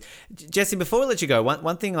possibilities. Jesse, before we let you go,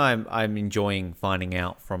 one thing I'm enjoying finding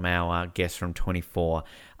out from our guest from 24,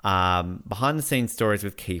 behind the scenes stories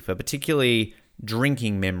with Kiefer, particularly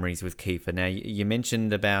drinking memories with Kiefer. Now, you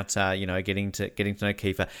mentioned about getting to know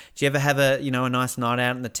Kiefer. Do you ever have a nice night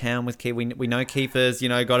out in the town with Kiefer? We know Kiefer's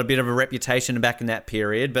got a bit of a reputation back in that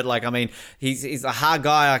period, but he's a hard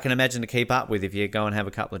guy I can imagine to keep up with if you go and have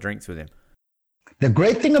a couple of drinks with him. The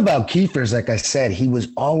great thing about Kiefer is, like I said, he was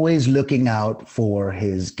always looking out for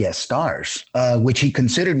his guest stars, which he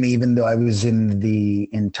considered me, even though I was in the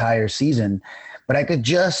entire season. But I could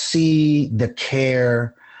just see the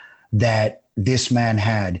care that this man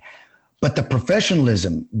had, but the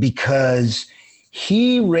professionalism, because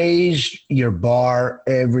he raised your bar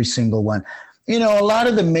every single one. A lot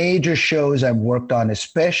of the major shows I've worked on,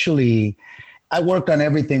 especially I worked on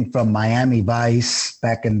everything from Miami Vice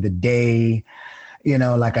back in the day,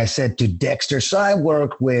 like I said, to Dexter. So I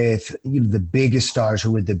worked with the biggest stars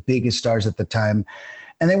who were the biggest stars at the time.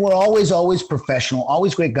 And they were always professional,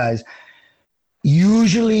 always great guys.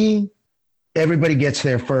 Usually everybody gets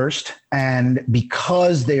there first. And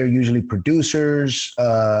because they are usually producers,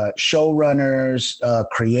 showrunners,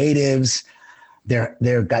 creatives,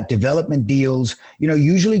 they've got development deals,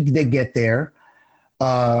 usually they get there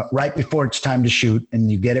right before it's time to shoot,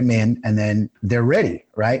 and you get them in and then they're ready,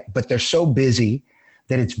 right? But they're so busy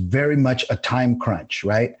that it's very much a time crunch,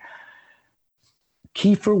 right?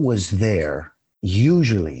 Kiefer was there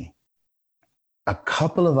usually a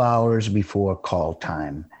couple of hours before call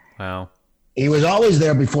time. Wow. He was always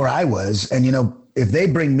there before I was. And, if they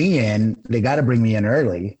bring me in, they got to bring me in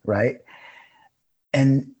early, right?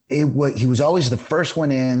 And he was always the first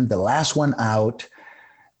one in, the last one out,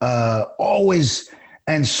 always.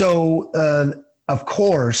 And so, of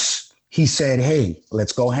course, he said, hey,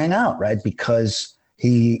 let's go hang out, right? Because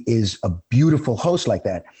he is a beautiful host like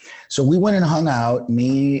that. So we went and hung out,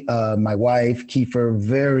 me, my wife, Kiefer,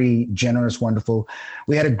 very generous, wonderful.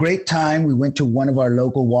 We had a great time. We went to one of our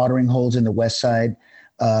local watering holes in the West Side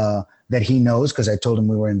that he knows because I told him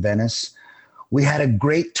we were in Venice. We had a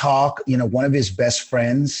great talk. One of his best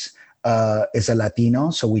friends is a Latino.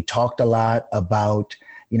 So we talked a lot about,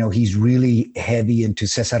 he's really heavy into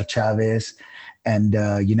Cesar Chavez and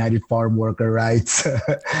United Farm Worker Rights.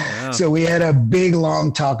 Wow. So we had a big,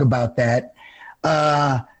 long talk about that.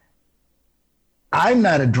 I'm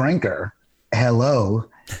not a drinker, hello,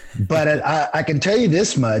 but I can tell you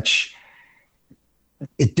this much.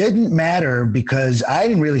 It didn't matter because I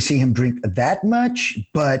didn't really see him drink that much,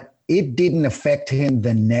 but it didn't affect him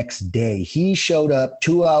the next day. He showed up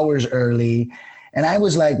 2 hours early, and I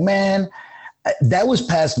was like, man, that was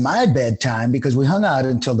past my bedtime because we hung out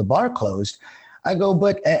until the bar closed. I go,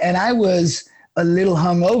 and I was a little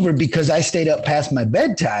hungover because I stayed up past my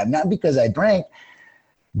bedtime, not because I drank.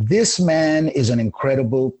 This man is an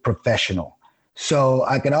incredible professional. So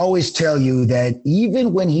I can always tell you that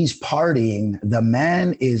even when he's partying, the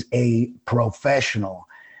man is a professional.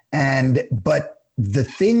 But the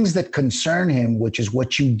things that concern him, which is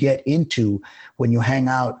what you get into when you hang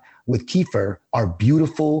out with Kiefer, are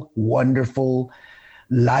beautiful, wonderful,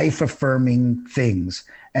 life-affirming things.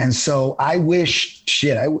 And so I wish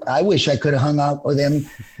I could have hung out with him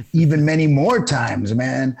even many more times,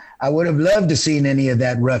 man. I would have loved to seen any of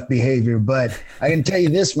that rough behavior, but I can tell you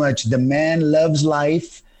this much, the man loves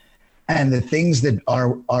life and the things that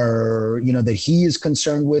are that he is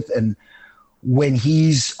concerned with. And when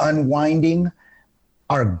he's unwinding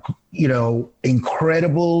are,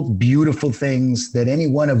 incredible, beautiful things that any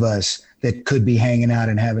one of us that could be hanging out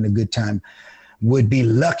and having a good time would be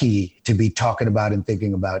lucky to be talking about and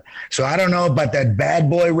thinking about. So I don't know about that bad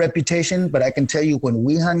boy reputation, but I can tell you when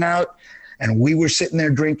we hung out and we were sitting there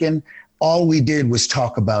drinking, all we did was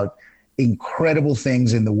talk about incredible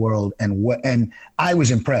things in the world. And I was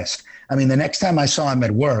impressed. I mean, the next time I saw him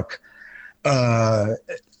at work, I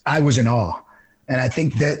was in awe. And I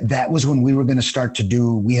think that was when we were going to start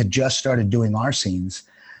we had just started doing our scenes.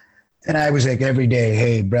 And I was like every day,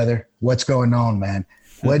 hey, brother, what's going on, man?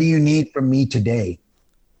 What do you need from me today?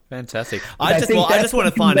 Fantastic. I just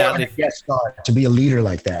want to find out if guest star to be a leader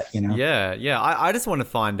like that, Yeah. I just want to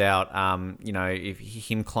find out, if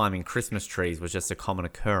him climbing Christmas trees was just a common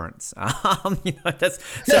occurrence. That's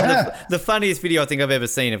the funniest video I think I've ever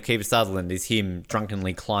seen of Kiefer Sutherland is him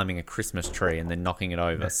drunkenly climbing a Christmas tree and then knocking it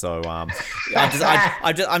over. So I'm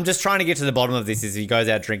just trying to get to the bottom of this. Is he goes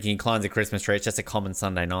out drinking, he climbs a Christmas tree. It's just a common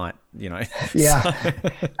Sunday night, Yeah,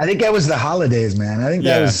 I think that was the holidays, man. I think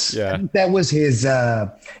that was his.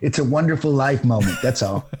 It's a wonderful life moment. That's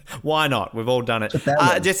all. Why not? We've all done it.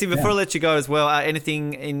 Jesse, before I let you go as well,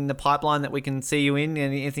 anything in the pipeline that we can see you in?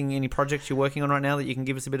 Any projects you're working on right now that you can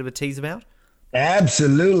give us a bit of a tease about?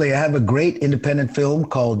 Absolutely. I have a great independent film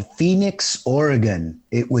called Phoenix, Oregon.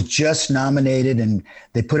 It was just nominated, and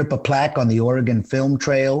they put up a plaque on the Oregon Film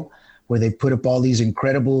Trail where they put up all these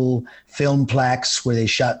incredible film plaques where they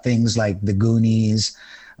shot things like The Goonies,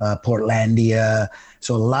 Portlandia.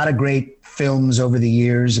 So a lot of great films over the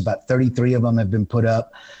years. About 33 of them have been put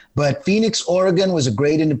up. But Phoenix, Oregon was a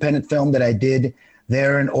great independent film that I did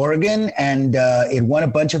there in Oregon, and it won a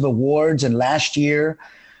bunch of awards. And last year,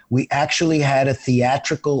 we actually had a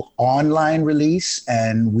theatrical online release,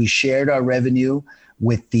 and we shared our revenue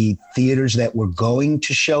with the theaters that were going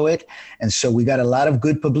to show it. And so we got a lot of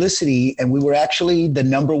good publicity, and we were actually the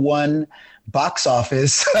 #1 box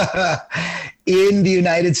office in the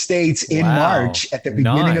United States in March at the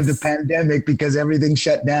beginning of the pandemic because everything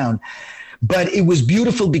shut down. But it was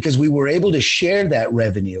beautiful because we were able to share that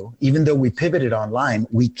revenue. Even though we pivoted online,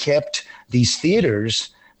 we kept these theaters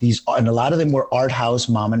and a lot of them were art house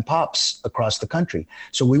mom and pops across the country.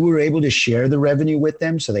 So we were able to share the revenue with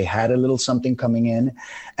them. So they had a little something coming in.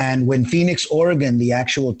 And when Phoenix, Oregon, the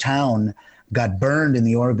actual town, got burned in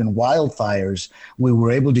the Oregon wildfires, we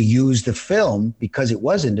were able to use the film because it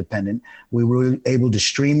was independent. We were able to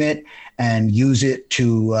stream it and use it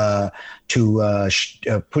to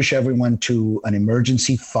push everyone to an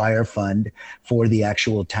emergency fire fund for the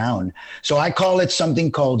actual town. So I call it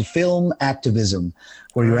something called film activism,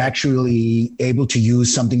 where you're actually able to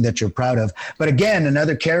use something that you're proud of. But again,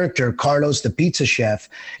 another character, Carlos the pizza chef.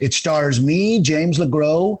 It stars me, James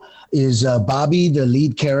LeGros is Bobby, the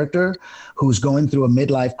lead character, who's going through a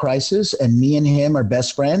midlife crisis, and me and him are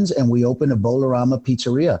best friends, and we open a Bolarama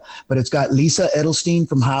pizzeria. But it's got Lisa Edelstein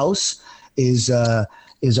from House is our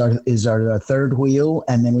third wheel,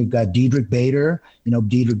 and then we've got Diedrich Bader,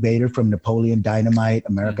 Diedrich Bader from Napoleon Dynamite,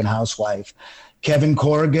 American Housewife. Kevin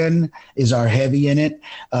Corrigan is our heavy in it.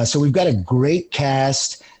 So we've got a great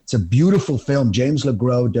cast. It's a beautiful film. James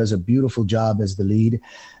LeGros does a beautiful job as the lead,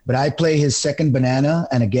 but I play his second banana.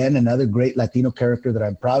 And again, another great Latino character that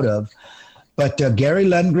I'm proud of. But Gary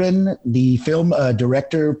Lundgren, the film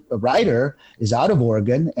director, writer, is out of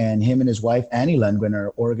Oregon, and him and his wife, Annie Lundgren, are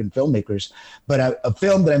Oregon filmmakers. But a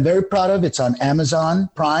film that I'm very proud of, it's on Amazon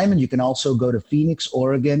Prime, and you can also go to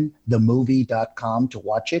phoenixoregonthemovie.com to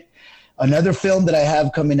watch it. Another film that I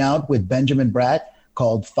have coming out with Benjamin Bratt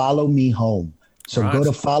called Follow Me Home. So go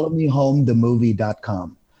to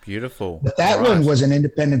followmehomethemovie.com. Beautiful. But that one was an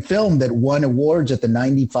independent film that won awards at the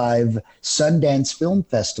 95 Sundance Film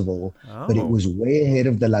Festival, but it was way ahead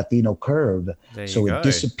of the Latino curve. So it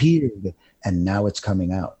disappeared, and now it's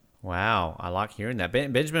coming out. Wow, I like hearing that.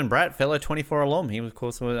 Benjamin Bratt, fellow 24 alum. He, of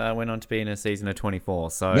course, went on to be in a season of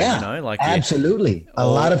 24. So, absolutely. A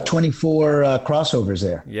lot of 24 crossovers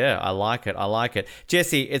there. Yeah, I like it.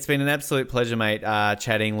 Jesse, it's been an absolute pleasure, mate,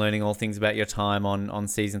 chatting, learning all things about your time on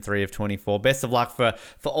season 3 of 24. Best of luck for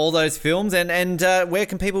all those films. And where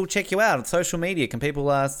can people check you out on social media? Can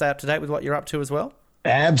people stay up to date with what you're up to as well?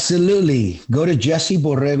 Absolutely. Go to Jesse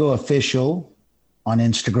Borrego Official on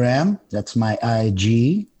Instagram. That's my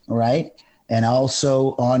IG. Right. And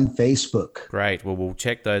also on Facebook. Great. Well, we'll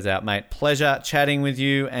check those out, mate. Pleasure chatting with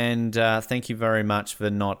you. And thank you very much for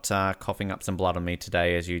not coughing up some blood on me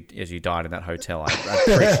today as you died in that hotel. I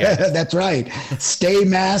appreciate it. That's right. Stay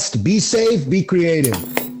masked. Be safe. Be creative.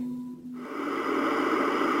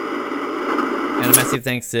 And a massive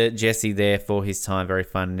thanks to Jesse there for his time. Very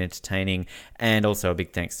fun and entertaining. And also a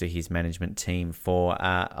big thanks to his management team for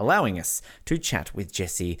allowing us to chat with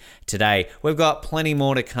Jesse today. We've got plenty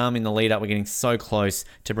more to come in the lead up. We're getting so close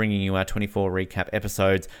to bringing you our 24 recap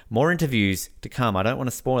episodes. More interviews to come. I don't want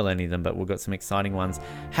to spoil any of them, but we've got some exciting ones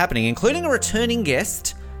happening, including a returning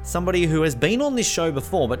guest, somebody who has been on this show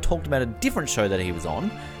before but talked about a different show that he was on.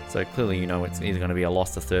 So clearly, it's either going to be a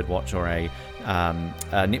Lost, a Third Watch, or a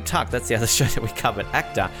Nip Tuck. That's the other show that we covered,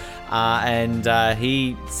 Actor. And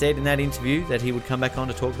he said in that interview that he would come back on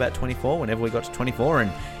to talk about 24 whenever we got to 24,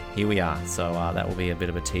 and here we are. So that will be a bit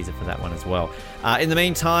of a teaser for that one as well. In the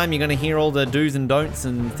meantime, you're going to hear all the do's and don'ts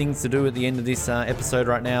and things to do at the end of this episode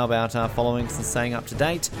right now about following us and staying up to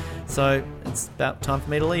date. So it's about time for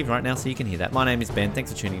me to leave right now so you can hear that. My name is Ben.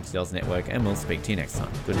 Thanks for tuning into the Oz Network, and we'll speak to you next time.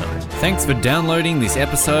 Good night. Thanks for downloading this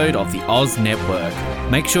episode of the Oz Network.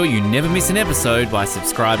 Make sure you never miss an episode by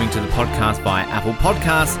subscribing to the podcast via Apple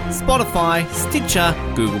Podcasts, Spotify, Stitcher,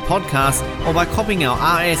 Google Podcasts, or by copying our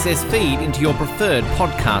RSS feed into your preferred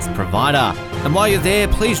podcast provider. And while you're there,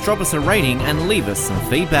 please drop us a rating and leave us some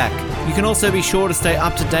feedback. You can also be sure to stay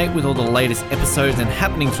up to date with all the latest episodes and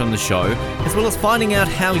happenings from the show, as well as finding out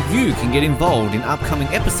how you can get involved in upcoming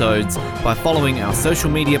episodes by following our social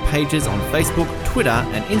media pages on Facebook, Twitter,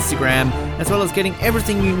 and Instagram, as well as getting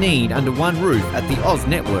everything you need under one roof at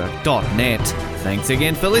theoznetwork.net. Thanks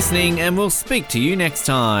again for listening, and we'll speak to you next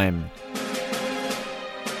time.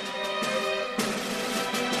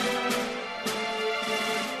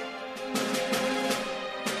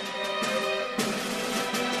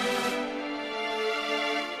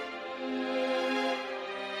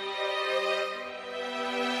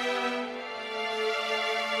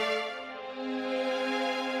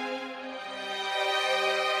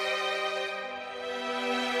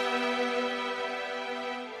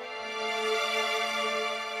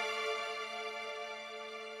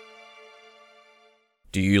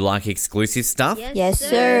 Do you like exclusive stuff? Yes,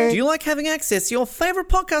 sir. Do you like having access to your favourite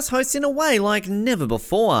podcast hosts in a way like never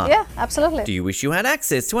before? Yeah, absolutely. Do you wish you had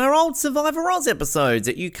access to our old Survivor Oz episodes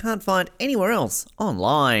that you can't find anywhere else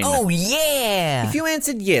online? Oh, yeah! If you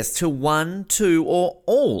answered yes to one, two, or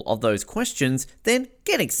all of those questions, then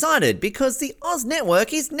get excited because the Oz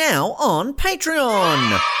Network is now on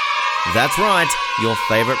Patreon. That's right, your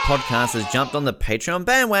favourite podcast has jumped on the Patreon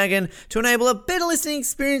bandwagon to enable a better listening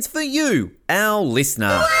experience for you, our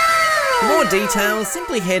listener. For more details,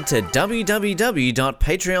 simply head to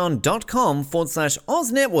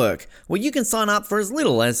www.patreon.com/Oz Network, where you can sign up for as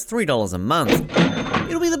little as $3 a month.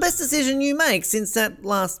 It'll be the best decision you make since that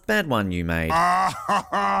last bad one you made.